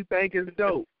 whoever you think is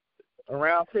dope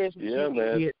around Christmas, Yeah,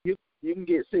 man. you can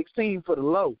get 16 for the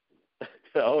low.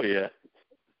 Oh yeah.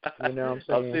 You know what I'm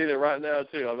saying? I'm seeing it right now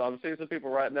too. I'm seeing some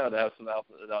people right now that have some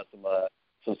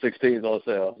 16s on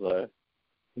sale. So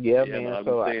yeah, man. man. I've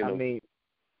So been seeing I them. mean,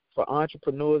 for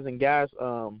entrepreneurs and guys who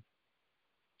are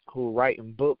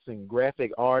writing books and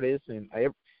graphic artists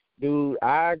dude,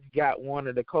 I got one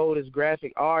of the coldest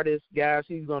graphic artists, guys.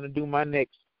 He's gonna do my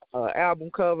next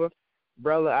album cover,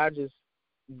 brother. I just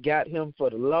got him for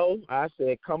the low. I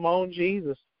said, "Come on,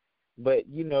 Jesus!" But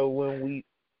you know, when we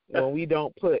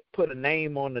don't put a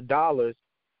name on the dollars,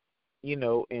 you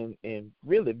know, and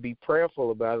really be prayerful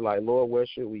about it, like, Lord, where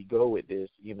should we go with this?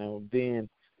 You know, then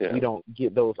we don't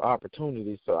get those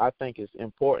opportunities. So I think it's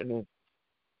important, and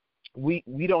we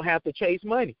don't have to chase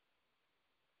money.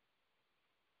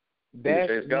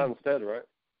 Chase God instead, right?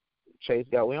 Chase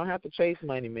God. We don't have to chase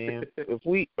money, man.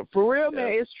 For real,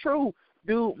 man, it's true,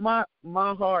 dude. My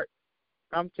heart,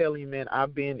 I'm telling you, man,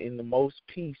 I've been in the most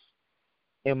peace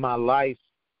in my life,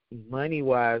 money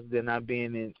wise, than I've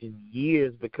been in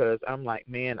years, because I'm like,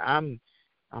 man, I'm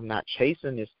not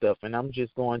chasing this stuff, and I'm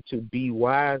just going to be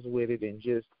wise with it and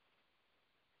just,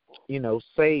 you know,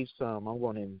 save some. I'm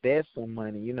going to invest some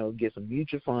money, you know, get some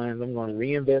mutual funds. I'm going to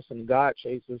reinvest in the God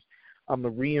chasers. I'm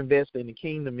going to reinvest in the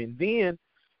kingdom. And then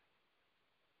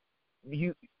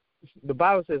the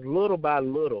Bible says little by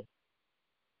little,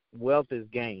 wealth is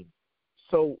gained.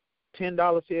 So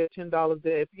 $10 here, $10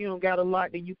 there. If you don't got a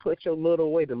lot, then you put your little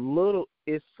away. The little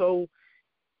is so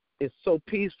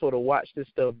peaceful to watch this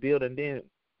stuff build, and then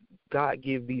God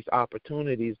give these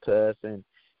opportunities to us. And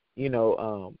you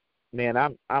know,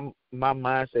 man, my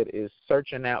mindset is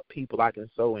searching out people I can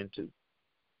sow into,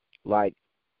 like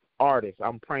artists.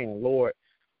 I'm praying, Lord,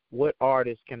 what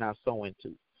artists can I sow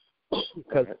into?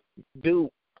 Because,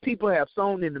 dude, people have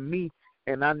sown into me,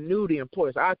 and I knew the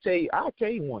importance. I'll tell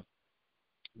you one.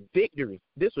 Victory.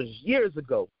 This was years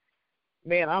ago.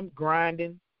 Man, I'm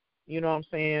grinding, you know what I'm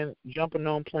saying, jumping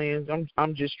on planes.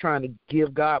 I'm just trying to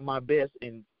give God my best,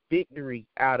 and Victory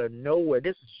out of nowhere.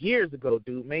 This is years ago,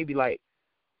 dude, maybe like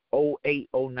 08,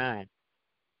 09.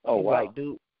 Oh, He's wow. like,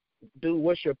 dude,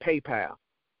 what's your PayPal?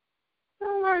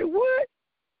 I'm like, what?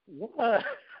 What?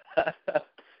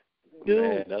 Dude,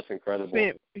 man, that's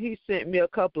incredible. He sent me a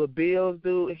couple of bills,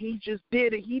 dude. He just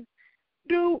did it. He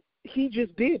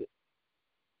just did it.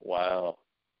 Wow.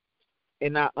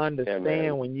 And I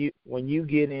understand when you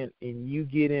get in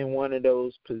one of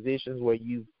those positions where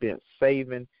you've been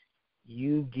saving,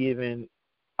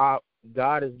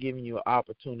 God is giving you an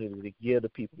opportunity to give to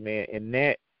people, man. And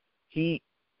that he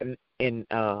don't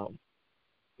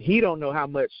know how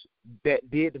much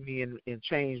that did to me and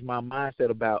changed my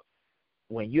mindset about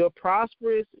when you're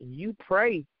prosperous and you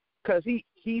pray, because he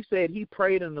said he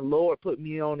prayed and the Lord put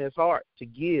me on his heart to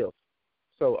give.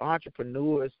 So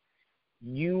entrepreneurs,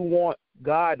 you want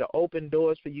God to open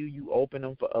doors for you, you open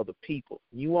them for other people.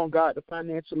 You want God to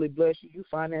financially bless you, you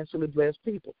financially bless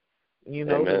people. You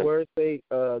know, Amen. The word say,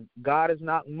 God is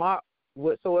not mocked.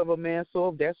 Whatsoever man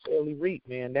soweth, that's surely reap,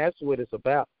 man. That's what it's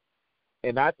about.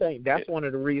 And I think that's one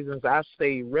of the reasons I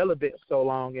stay relevant so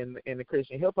long in the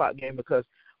Christian hip-hop game, because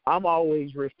I'm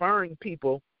always referring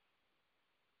people,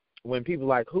 when people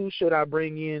like, who should I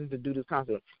bring in to do this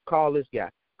concert? Call this guy.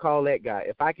 Call that guy.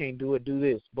 If I can't do it, do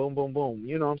this. Boom, boom, boom.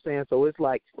 You know what I'm saying? So it's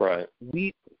like right.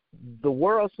 The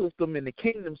world system and the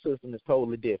kingdom system is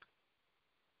totally different.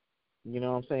 You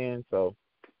know what I'm saying? So,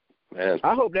 man,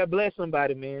 I hope that bless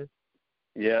somebody, man.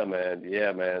 Yeah, man.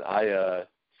 I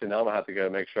see now I'm gonna have to go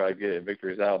make sure I get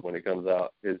Victory's album when it comes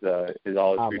out. His all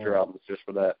his future albums just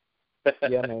for that.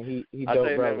 Yeah, man. He I dope,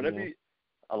 tell you, brother, man.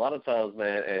 A lot of times,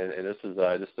 man, and this is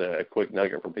just a quick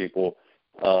nugget for people.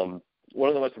 One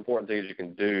of the most important things you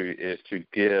can do is to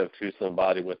give to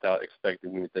somebody without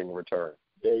expecting anything in return.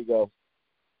 There you go.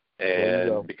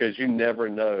 And because you never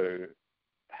know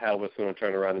how it's going to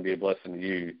turn around and be a blessing to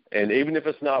you. And even if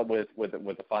it's not with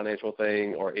a financial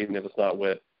thing, or even if it's not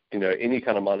with, any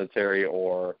kind of monetary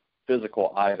or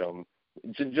physical item,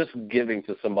 just giving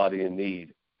to somebody in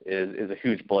need is a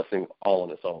huge blessing all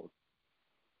on its own.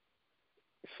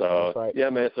 So, right. Yeah,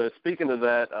 man. So speaking of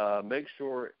that, make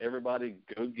sure everybody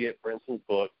go get Brinson's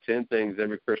book, 10 Things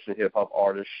Every Christian Hip-Hop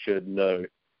Artist Should Know.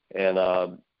 And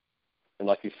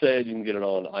like you said, you can get it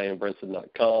on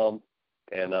iambrinson.com.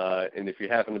 And if you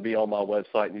happen to be on my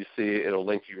website and you see it, it'll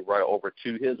link you right over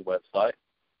to his website.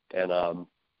 And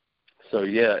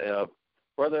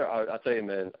brother, I tell you,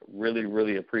 man, really,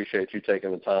 really appreciate you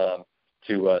taking the time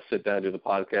to sit down and do the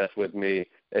podcast with me.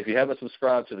 If you haven't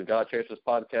subscribed to the God Chasers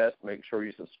podcast, make sure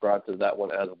you subscribe to that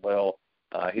one as well.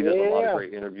 He does a lot of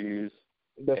great interviews.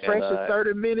 The freshest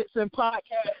 30 minutes in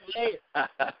podcast.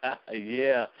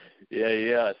 Yeah.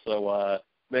 So,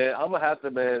 man, I'm going to have to,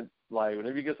 man, like,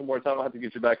 whenever you get some more time, I'll have to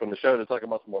get you back on the show to talk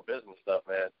about some more business stuff,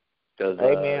 man.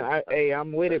 Hey, man,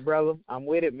 I'm with it, brother. I'm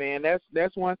with it, man.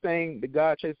 That's one thing the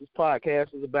God Chasers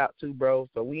podcast is about, too, bro.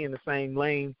 So we in the same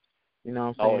lane, you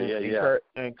know what I'm saying?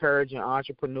 Encouraging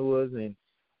entrepreneurs and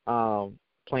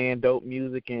playing dope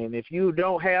music. And if you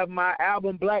don't have my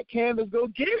album, Black Canvas, go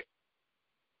get it.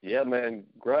 Yeah, man.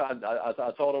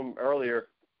 I told him earlier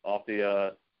off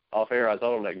air, I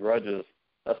told him that Grudges,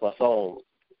 that's my song.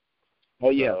 Oh,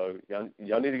 yeah. So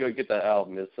y'all need to go get that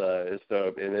album. It's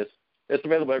dope. And it's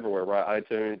available everywhere, right?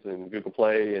 iTunes and Google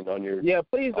Play and on your... Yeah,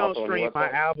 please don't stream my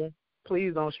album.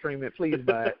 Please don't stream it. Please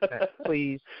buy it.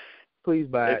 Please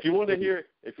buy it. If you want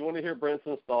to hear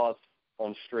Brenson's thoughts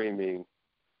on streaming,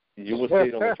 you will see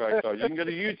it on the track chart. You can go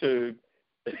to YouTube.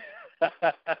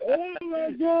 Oh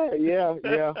my God! Yeah.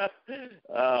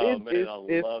 Oh man, I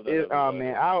love that. Oh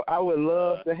man, I would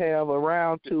love to have a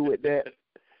round two with that.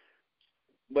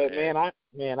 But man,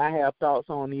 I have thoughts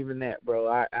on even that, bro.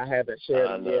 I haven't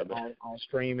shared it yet on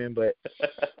streaming, but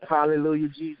hallelujah,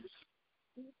 Jesus.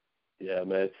 Yeah,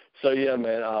 man. So yeah,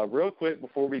 man. Real quick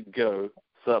before we go,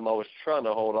 something I was trying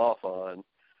to hold off on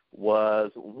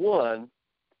was one,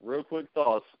 real quick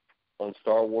thoughts on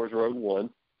Star Wars Rogue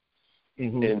One.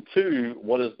 Mm-hmm. And two,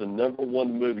 what is the number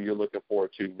one movie you're looking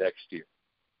forward to next year?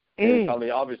 I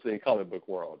mean, obviously in comic book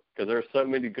world, because there's so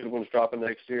many good ones dropping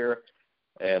next year.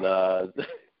 And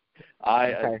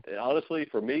I honestly,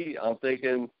 for me, I'm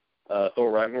thinking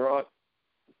Thor Ragnarok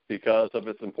because of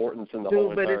its importance in the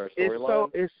whole entire storyline.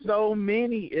 It's so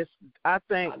many. I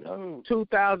think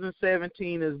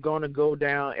 2017 is going to go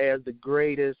down as the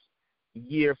greatest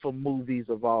year for movies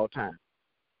of all time.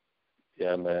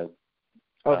 Yeah, man.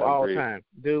 Of all time.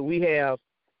 Dude, we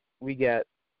got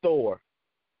Thor,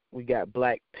 we got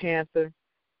Black Panther,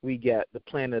 we got the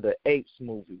Planet of the Apes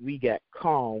movie, we got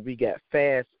Kong, we got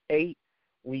Fast 8,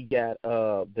 we got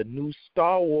the new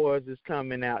Star Wars is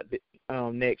coming out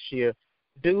next year.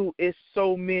 Dude, it's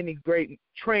so many great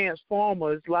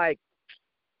Transformers. Like,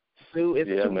 dude,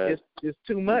 it's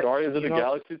too much. Guardians of the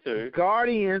Galaxy too.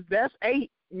 Guardians, that's 8.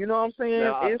 You know what I'm saying?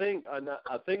 Now,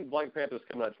 I think Black Panther's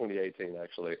coming out 2018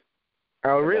 actually.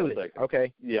 Oh, really?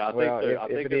 Okay. Yeah, I think so.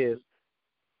 If it is.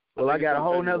 Well, I got a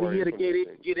whole another year to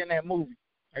get in that movie.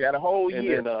 I got a whole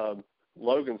year. And then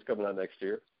Logan's coming out next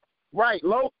year. Right,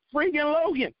 freaking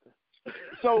Logan.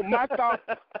 So my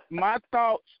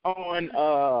thoughts on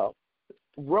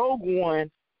Rogue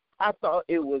One, I thought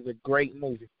it was a great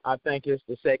movie. I think it's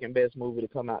the second best movie to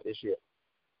come out this year.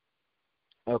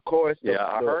 Of course.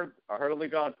 I heard on the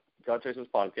God Chasers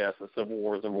podcast that Civil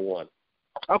War is number one.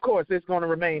 Of course, it's going to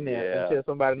remain there until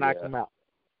somebody knocks them out.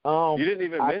 You didn't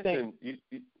even mention you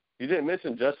didn't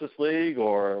mention Justice League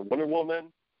or Wonder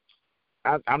Woman.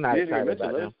 I'm not excited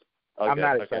about them. Okay, I'm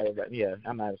not excited about. Yeah,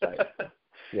 I'm not excited.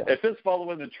 Yeah. If it's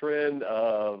following the trend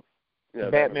of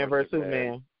Batman vs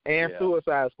Superman and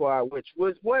Suicide Squad, which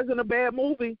wasn't a bad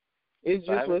movie, it's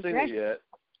just I haven't seen it yet.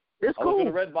 It's cool. I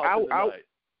was going to Redbox tonight.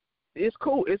 It's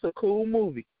cool. It's a cool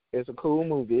movie. It's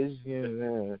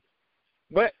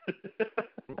But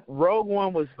Rogue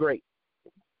One was great.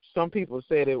 Some people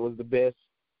said it was the best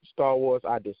Star Wars.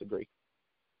 I disagree.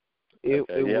 A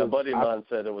buddy of mine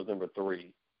said it was number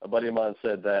 3. A buddy of mine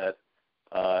said that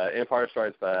Empire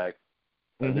Strikes Back,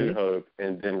 A New Hope,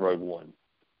 and then Rogue One.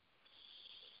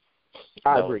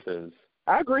 I agree.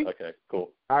 I agree. Okay,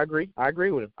 cool. I agree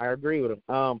with him.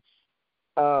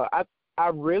 I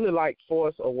really liked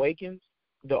Force Awakens.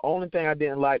 The only thing I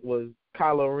didn't like was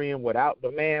Kylo Ren without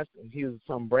the mask, and he was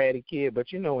some bratty kid. But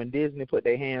when Disney put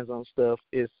their hands on stuff,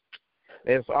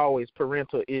 there's always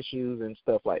parental issues and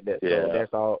stuff like that. Yeah.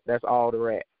 So that's all the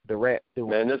rat doing.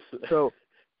 Man, this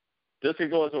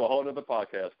could go into a whole other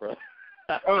podcast, bro.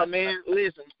 Oh man,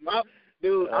 listen, I'm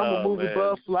a movie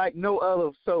buff like no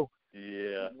other. So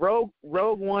yeah, Rogue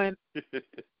One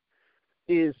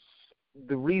is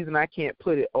the reason I can't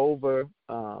put it over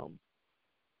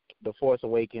The Force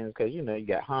Awakens, because you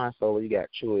got Han Solo, you got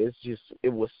Chewie. It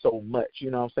was so much, you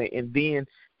know what I'm saying? And then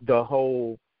the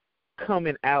whole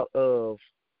coming out of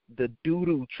the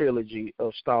doo-doo trilogy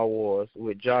of Star Wars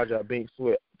with Jar Jar Binks,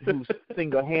 who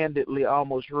single-handedly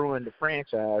almost ruined the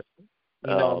franchise.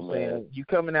 You know what I'm saying? You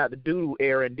coming out the doo-doo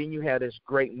era, and then you have this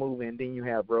great movie, and then you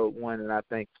have Rogue One, and I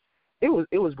think it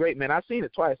was great, man. I've seen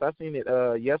it twice. I seen it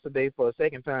yesterday for a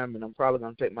second time, and I'm probably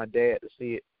gonna take my dad to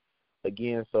see it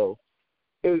again. So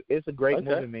it's a great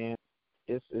movie, man.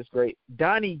 It's great.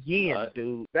 Donnie Yen,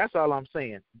 dude. That's all I'm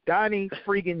saying. Donnie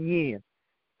freaking Yen.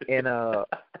 And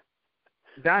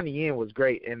Donnie Yen was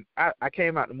great. And I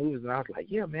came out the movies and I was like,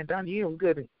 yeah, man, Donnie Yen was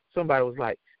good. And somebody was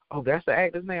like, oh, that's the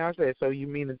actor's name? I said, so you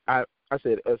mean, I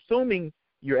said, assuming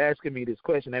you're asking me this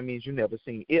question, that means you never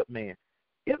seen Ip Man.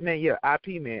 Ip Man, yeah,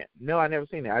 IP Man. No, I never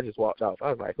seen it. I just walked off. I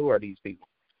was like, who are these people?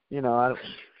 You know, I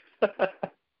don't.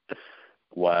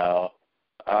 Wow.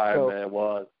 All right, man.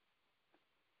 Well,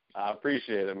 I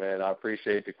appreciate it, man. I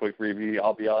appreciate the quick review.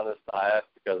 I'll be honest, I asked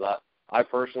because I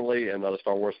personally am not a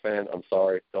Star Wars fan. I'm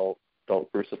sorry. Don't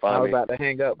crucify me. I was about to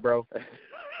hang up, bro.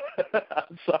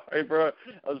 I'm sorry, bro.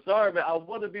 I'm sorry, man. I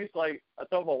want to be like, I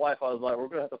told my wife, I was like, we're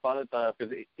going to have to find a time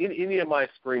because in any of my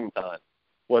screen time,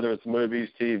 whether it's movies,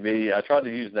 TV, I try to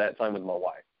use that time with my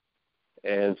wife.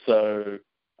 And so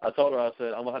I told her, I said,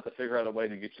 I'm going to have to figure out a way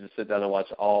to get you to sit down and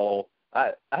watch all.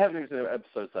 I haven't even seen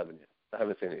episode 7 yet. I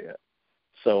haven't seen it yet.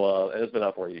 So it's been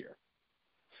up for a year.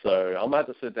 So I'm going to have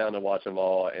to sit down and watch them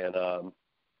all and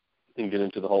get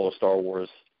into the whole Star Wars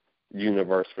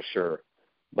universe for sure.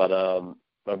 But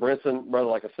Brinson, brother,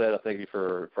 like I said, I thank you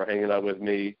for hanging out with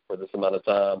me for this amount of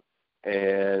time.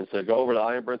 And so go over to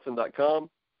IamBrinson.com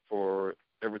for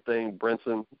everything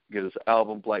Brinson. Get his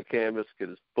album, Black Canvas, get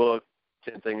his book,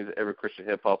 10 Things That Every Christian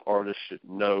Hip-Hop Artist Should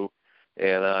Know.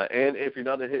 And if you're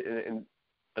not a hit, and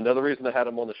another reason I had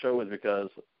him on the show is because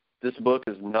this book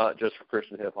is not just for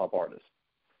Christian hip-hop artists.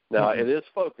 Now, It is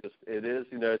focused. It is,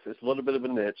 it's a little bit of a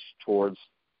niche towards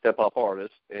hip-hop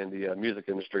artists and the music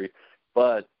industry,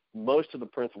 but most of the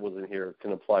principles in here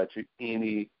can apply to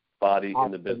anybody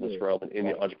in the business realm and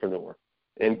any entrepreneur.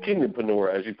 And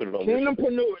kingdompreneur, as you put it on Kingdompreneurs,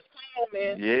 come on,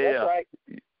 man. Yeah. That's right.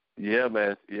 Yeah,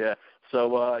 man. Yeah. So,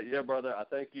 brother, I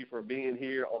thank you for being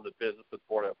here on the Business with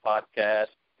Border podcast,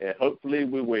 and hopefully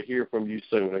we will hear from you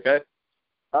soon, okay?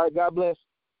 All right, God bless.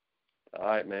 All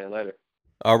right, man. Later.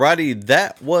 Alrighty,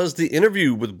 that was the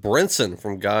interview with Brinson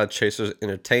from God Chasers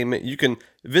Entertainment. You can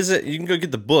go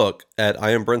get the book at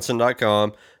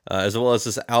IamBrinson.com, as well as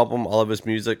his album, all of his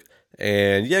music.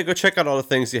 And yeah, go check out all the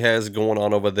things he has going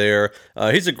on over there.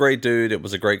 He's a great dude. It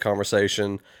was a great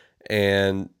conversation.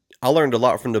 And I learned a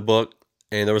lot from the book.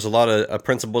 And there was a lot of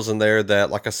principles in there that,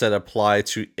 like I said, apply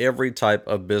to every type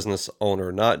of business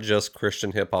owner, not just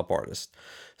Christian hip-hop artists.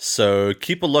 So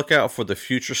keep a lookout for the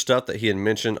future stuff that he had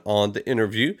mentioned on the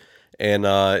interview. And,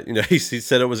 he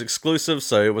said it was exclusive,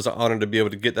 so it was an honor to be able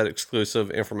to get that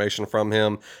exclusive information from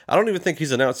him. I don't even think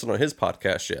he's announced it on his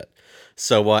podcast yet.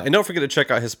 So, and don't forget to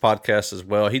check out his podcast as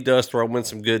well. He does throw in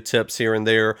some good tips here and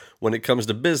there when it comes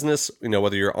to business,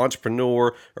 whether you're an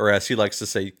entrepreneur or, as he likes to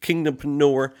say,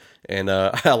 kingdompreneur. And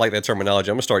I like that terminology.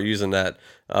 I'm going to start using that.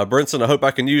 Brinson, I hope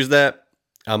I can use that.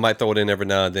 I might throw it in every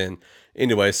now and then.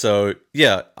 Anyway, so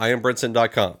yeah,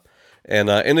 IamBrinson.com. And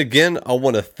again, I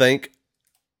want to thank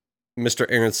Mr.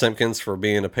 Aaron Simpkins for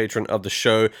being a patron of the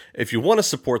show. If you want to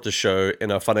support the show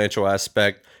in a financial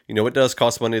aspect, it does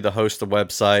cost money to host the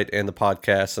website and the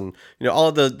podcast and, all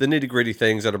of the nitty gritty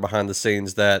things that are behind the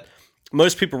scenes that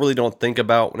most people really don't think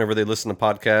about whenever they listen to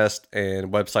podcasts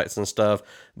and websites and stuff.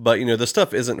 But, the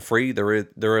stuff isn't free.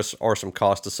 There are some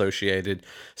costs associated.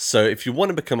 So if you want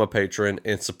to become a patron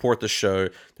and support the show,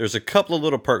 there's a couple of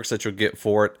little perks that you'll get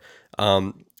for it.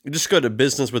 Just go to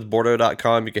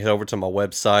businesswithbordeaux.com. You can head over to my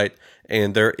website,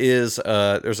 and there's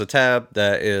a tab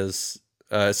that is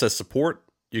it says support.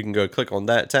 You can go click on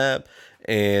that tab,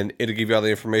 and it'll give you all the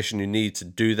information you need to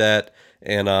do that.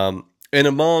 And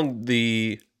among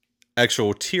the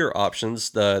actual tier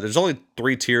options, there's only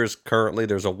 3 tiers currently.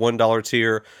 There's a $1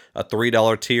 tier, a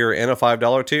 $3 tier, and a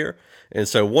 $5 tier. And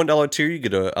so $1 tier, you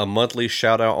get a monthly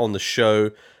shout out on the show.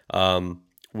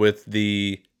 With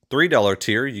the $3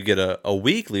 tier, you get a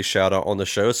weekly shout out on the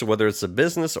show. So whether it's a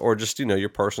business or just, your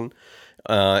person.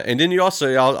 And then you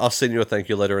also, I'll send you a thank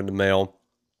you letter in the mail,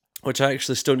 which I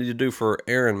actually still need to do for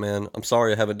Aaron, man. I'm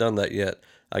sorry I haven't done that yet.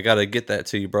 I got to get that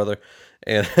to you, brother.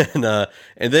 And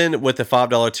then with the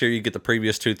 $5 tier, you get the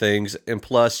previous 2 things, and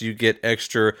plus you get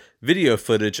extra video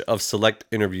footage of select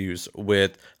interviews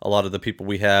with a lot of the people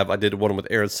we have. I did one with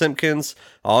Aaron Simpkins.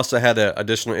 I also had an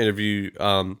additional interview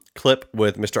clip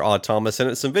with Mr. Odd Thomas, and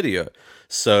it's some video.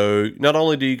 So not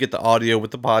only do you get the audio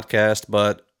with the podcast,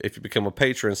 but if you become a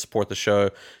patron and support the show,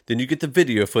 then you get the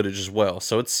video footage as well.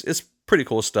 So it's pretty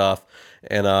cool stuff.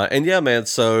 And yeah, man.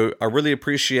 So I really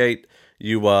appreciate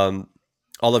you.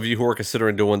 All of you who are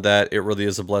considering doing that. It really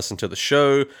is a blessing to the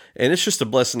show, and it's just a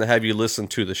blessing to have you listen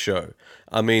to the show.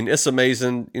 I mean, it's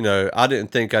amazing. I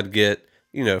didn't think I'd get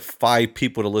 5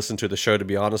 people to listen to the show, to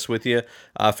be honest with you.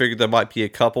 I figured there might be a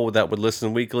couple that would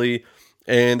listen weekly,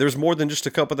 and there's more than just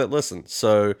a couple that listen.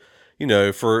 So,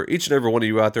 for each and every one of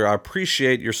you out there, I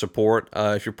appreciate your support.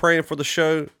 If you're praying for the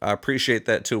show, I appreciate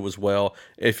that too as well.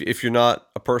 If you're not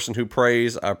a person who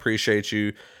prays, I appreciate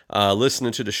you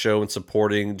listening to the show and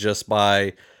supporting just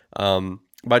by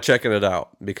checking it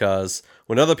out, because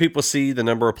when other people see the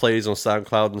number of plays on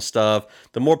SoundCloud and stuff,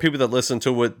 the more people that listen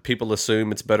to it, people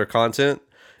assume it's better content.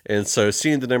 And so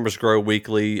seeing the numbers grow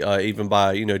weekly, even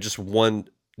by, just one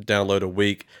download a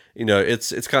week,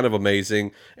 it's kind of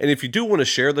amazing. And if you do want to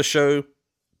share the show,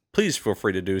 please feel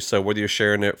free to do so, whether you're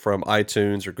sharing it from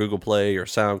iTunes or Google Play or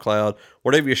SoundCloud,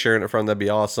 whatever you're sharing it from, that'd be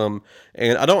awesome.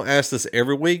 And I don't ask this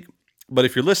every week, but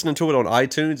if you're listening to it on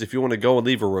iTunes, if you want to go and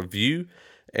leave a review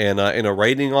and a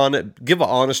rating on it, give an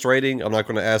honest rating. I'm not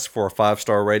going to ask for a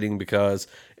 5-star rating, because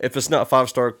if it's not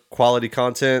 5-star quality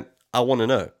content, I want to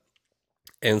know.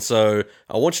 And so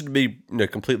I want you to be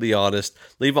completely honest.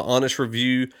 Leave an honest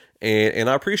review, and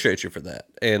I appreciate you for that.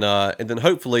 And then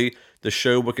hopefully the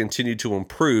show will continue to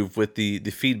improve with the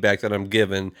feedback that I'm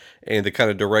given and the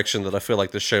kind of direction that I feel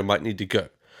like the show might need to go.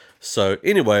 So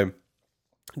anyway,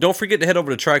 don't forget to head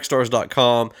over to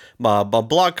trackstars.com. My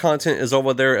blog content is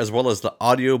over there, as well as the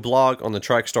audio blog on the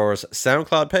Trackstars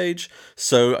SoundCloud page.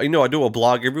 So, I do a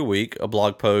blog every week, a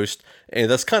blog post,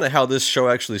 and that's kind of how this show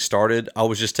actually started. I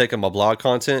was just taking my blog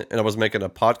content and I was making a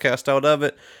podcast out of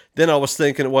it. Then I was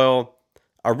thinking, well,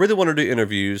 I really want to do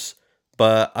interviews,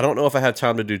 but I don't know if I have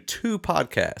time to do 2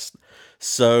 podcasts.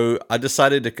 So I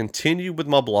decided to continue with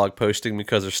my blog posting,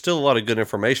 because there's still a lot of good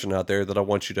information out there that I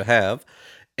want you to have.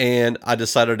 And I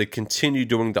decided to continue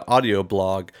doing the audio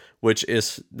blog, which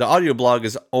is, the audio blog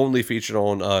is only featured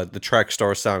on the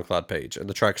Trackstars SoundCloud page and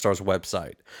the Trackstars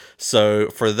website. So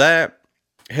for that,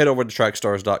 head over to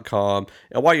trackstars.com.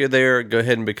 And while you're there, go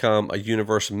ahead and become a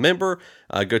Universe member.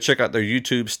 Go check out their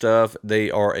YouTube stuff. They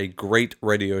are a great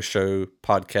radio show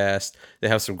podcast. They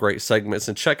have some great segments.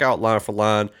 And check out Line for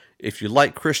Line. If you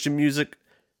like Christian music,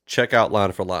 check out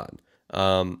Line for Line.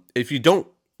 If you don't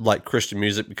like Christian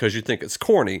music because you think it's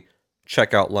corny,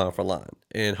 check out Line for Line.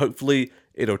 And hopefully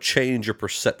it'll change your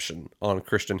perception on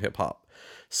Christian hip hop.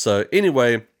 So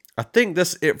anyway, I think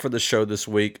that's it for the show this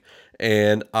week.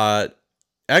 And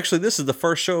actually, this is the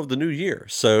first show of the new year.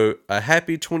 So a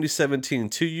happy 2017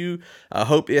 to you. I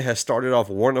hope it has started off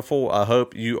wonderful. I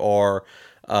hope you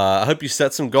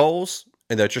set some goals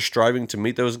and that you're striving to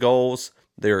meet those goals.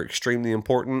 They're extremely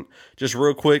important. Just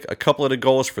real quick, a couple of the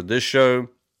goals for this show.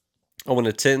 I want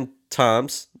to 10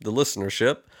 times the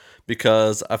listenership,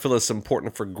 because I feel it's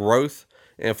important for growth.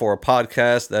 And for a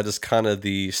podcast, that is kind of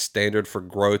the standard for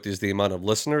growth, is the amount of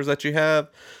listeners that you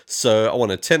have. So I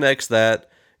want to 10x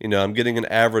that. I'm getting an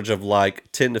average of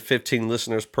like 10 to 15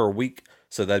 listeners per week.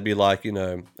 So that'd be like,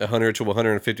 100 to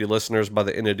 150 listeners by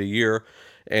the end of the year.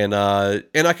 And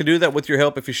I can do that with your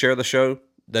help if you share the show.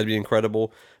 That'd be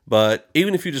incredible. But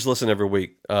even if you just listen every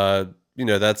week,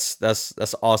 that's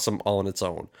awesome all on its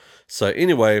own. So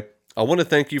anyway, I want to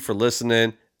thank you for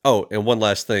listening. Oh, and one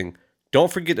last thing.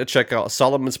 Don't forget to check out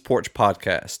Solomon's Porch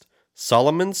Podcast.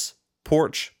 Solomon's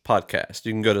Porch Podcast.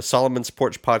 You can go to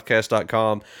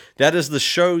solomonsporchpodcast.com. That is the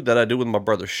show that I do with my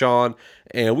brother Sean,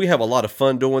 and we have a lot of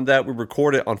fun doing that. We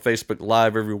record it on Facebook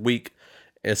Live every week.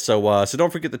 And so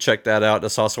don't forget to check that out.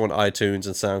 That's also on iTunes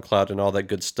and SoundCloud and all that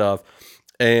good stuff.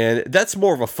 And that's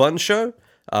more of a fun show.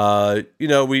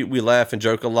 We laugh and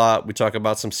joke a lot. We talk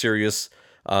about some serious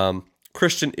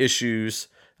Christian issues.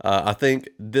 I think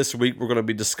this week we're going to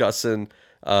be discussing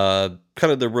kind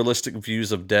of the realistic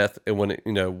views of death, and when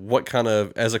what kind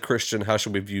of, as a Christian, how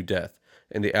should we view death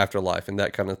in the afterlife and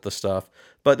that kind of the stuff.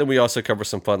 But then we also cover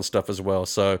some fun stuff as well.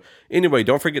 So anyway,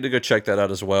 don't forget to go check that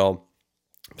out as well.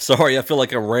 Sorry, I feel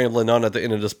like I'm rambling on at the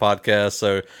end of this podcast,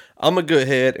 so I'm going to go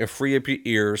ahead and free up your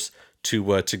ears to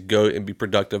go and be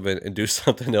productive and do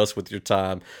something else with your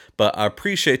time. But I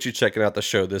appreciate you checking out the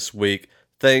show this week.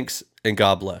 Thanks, and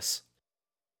God bless.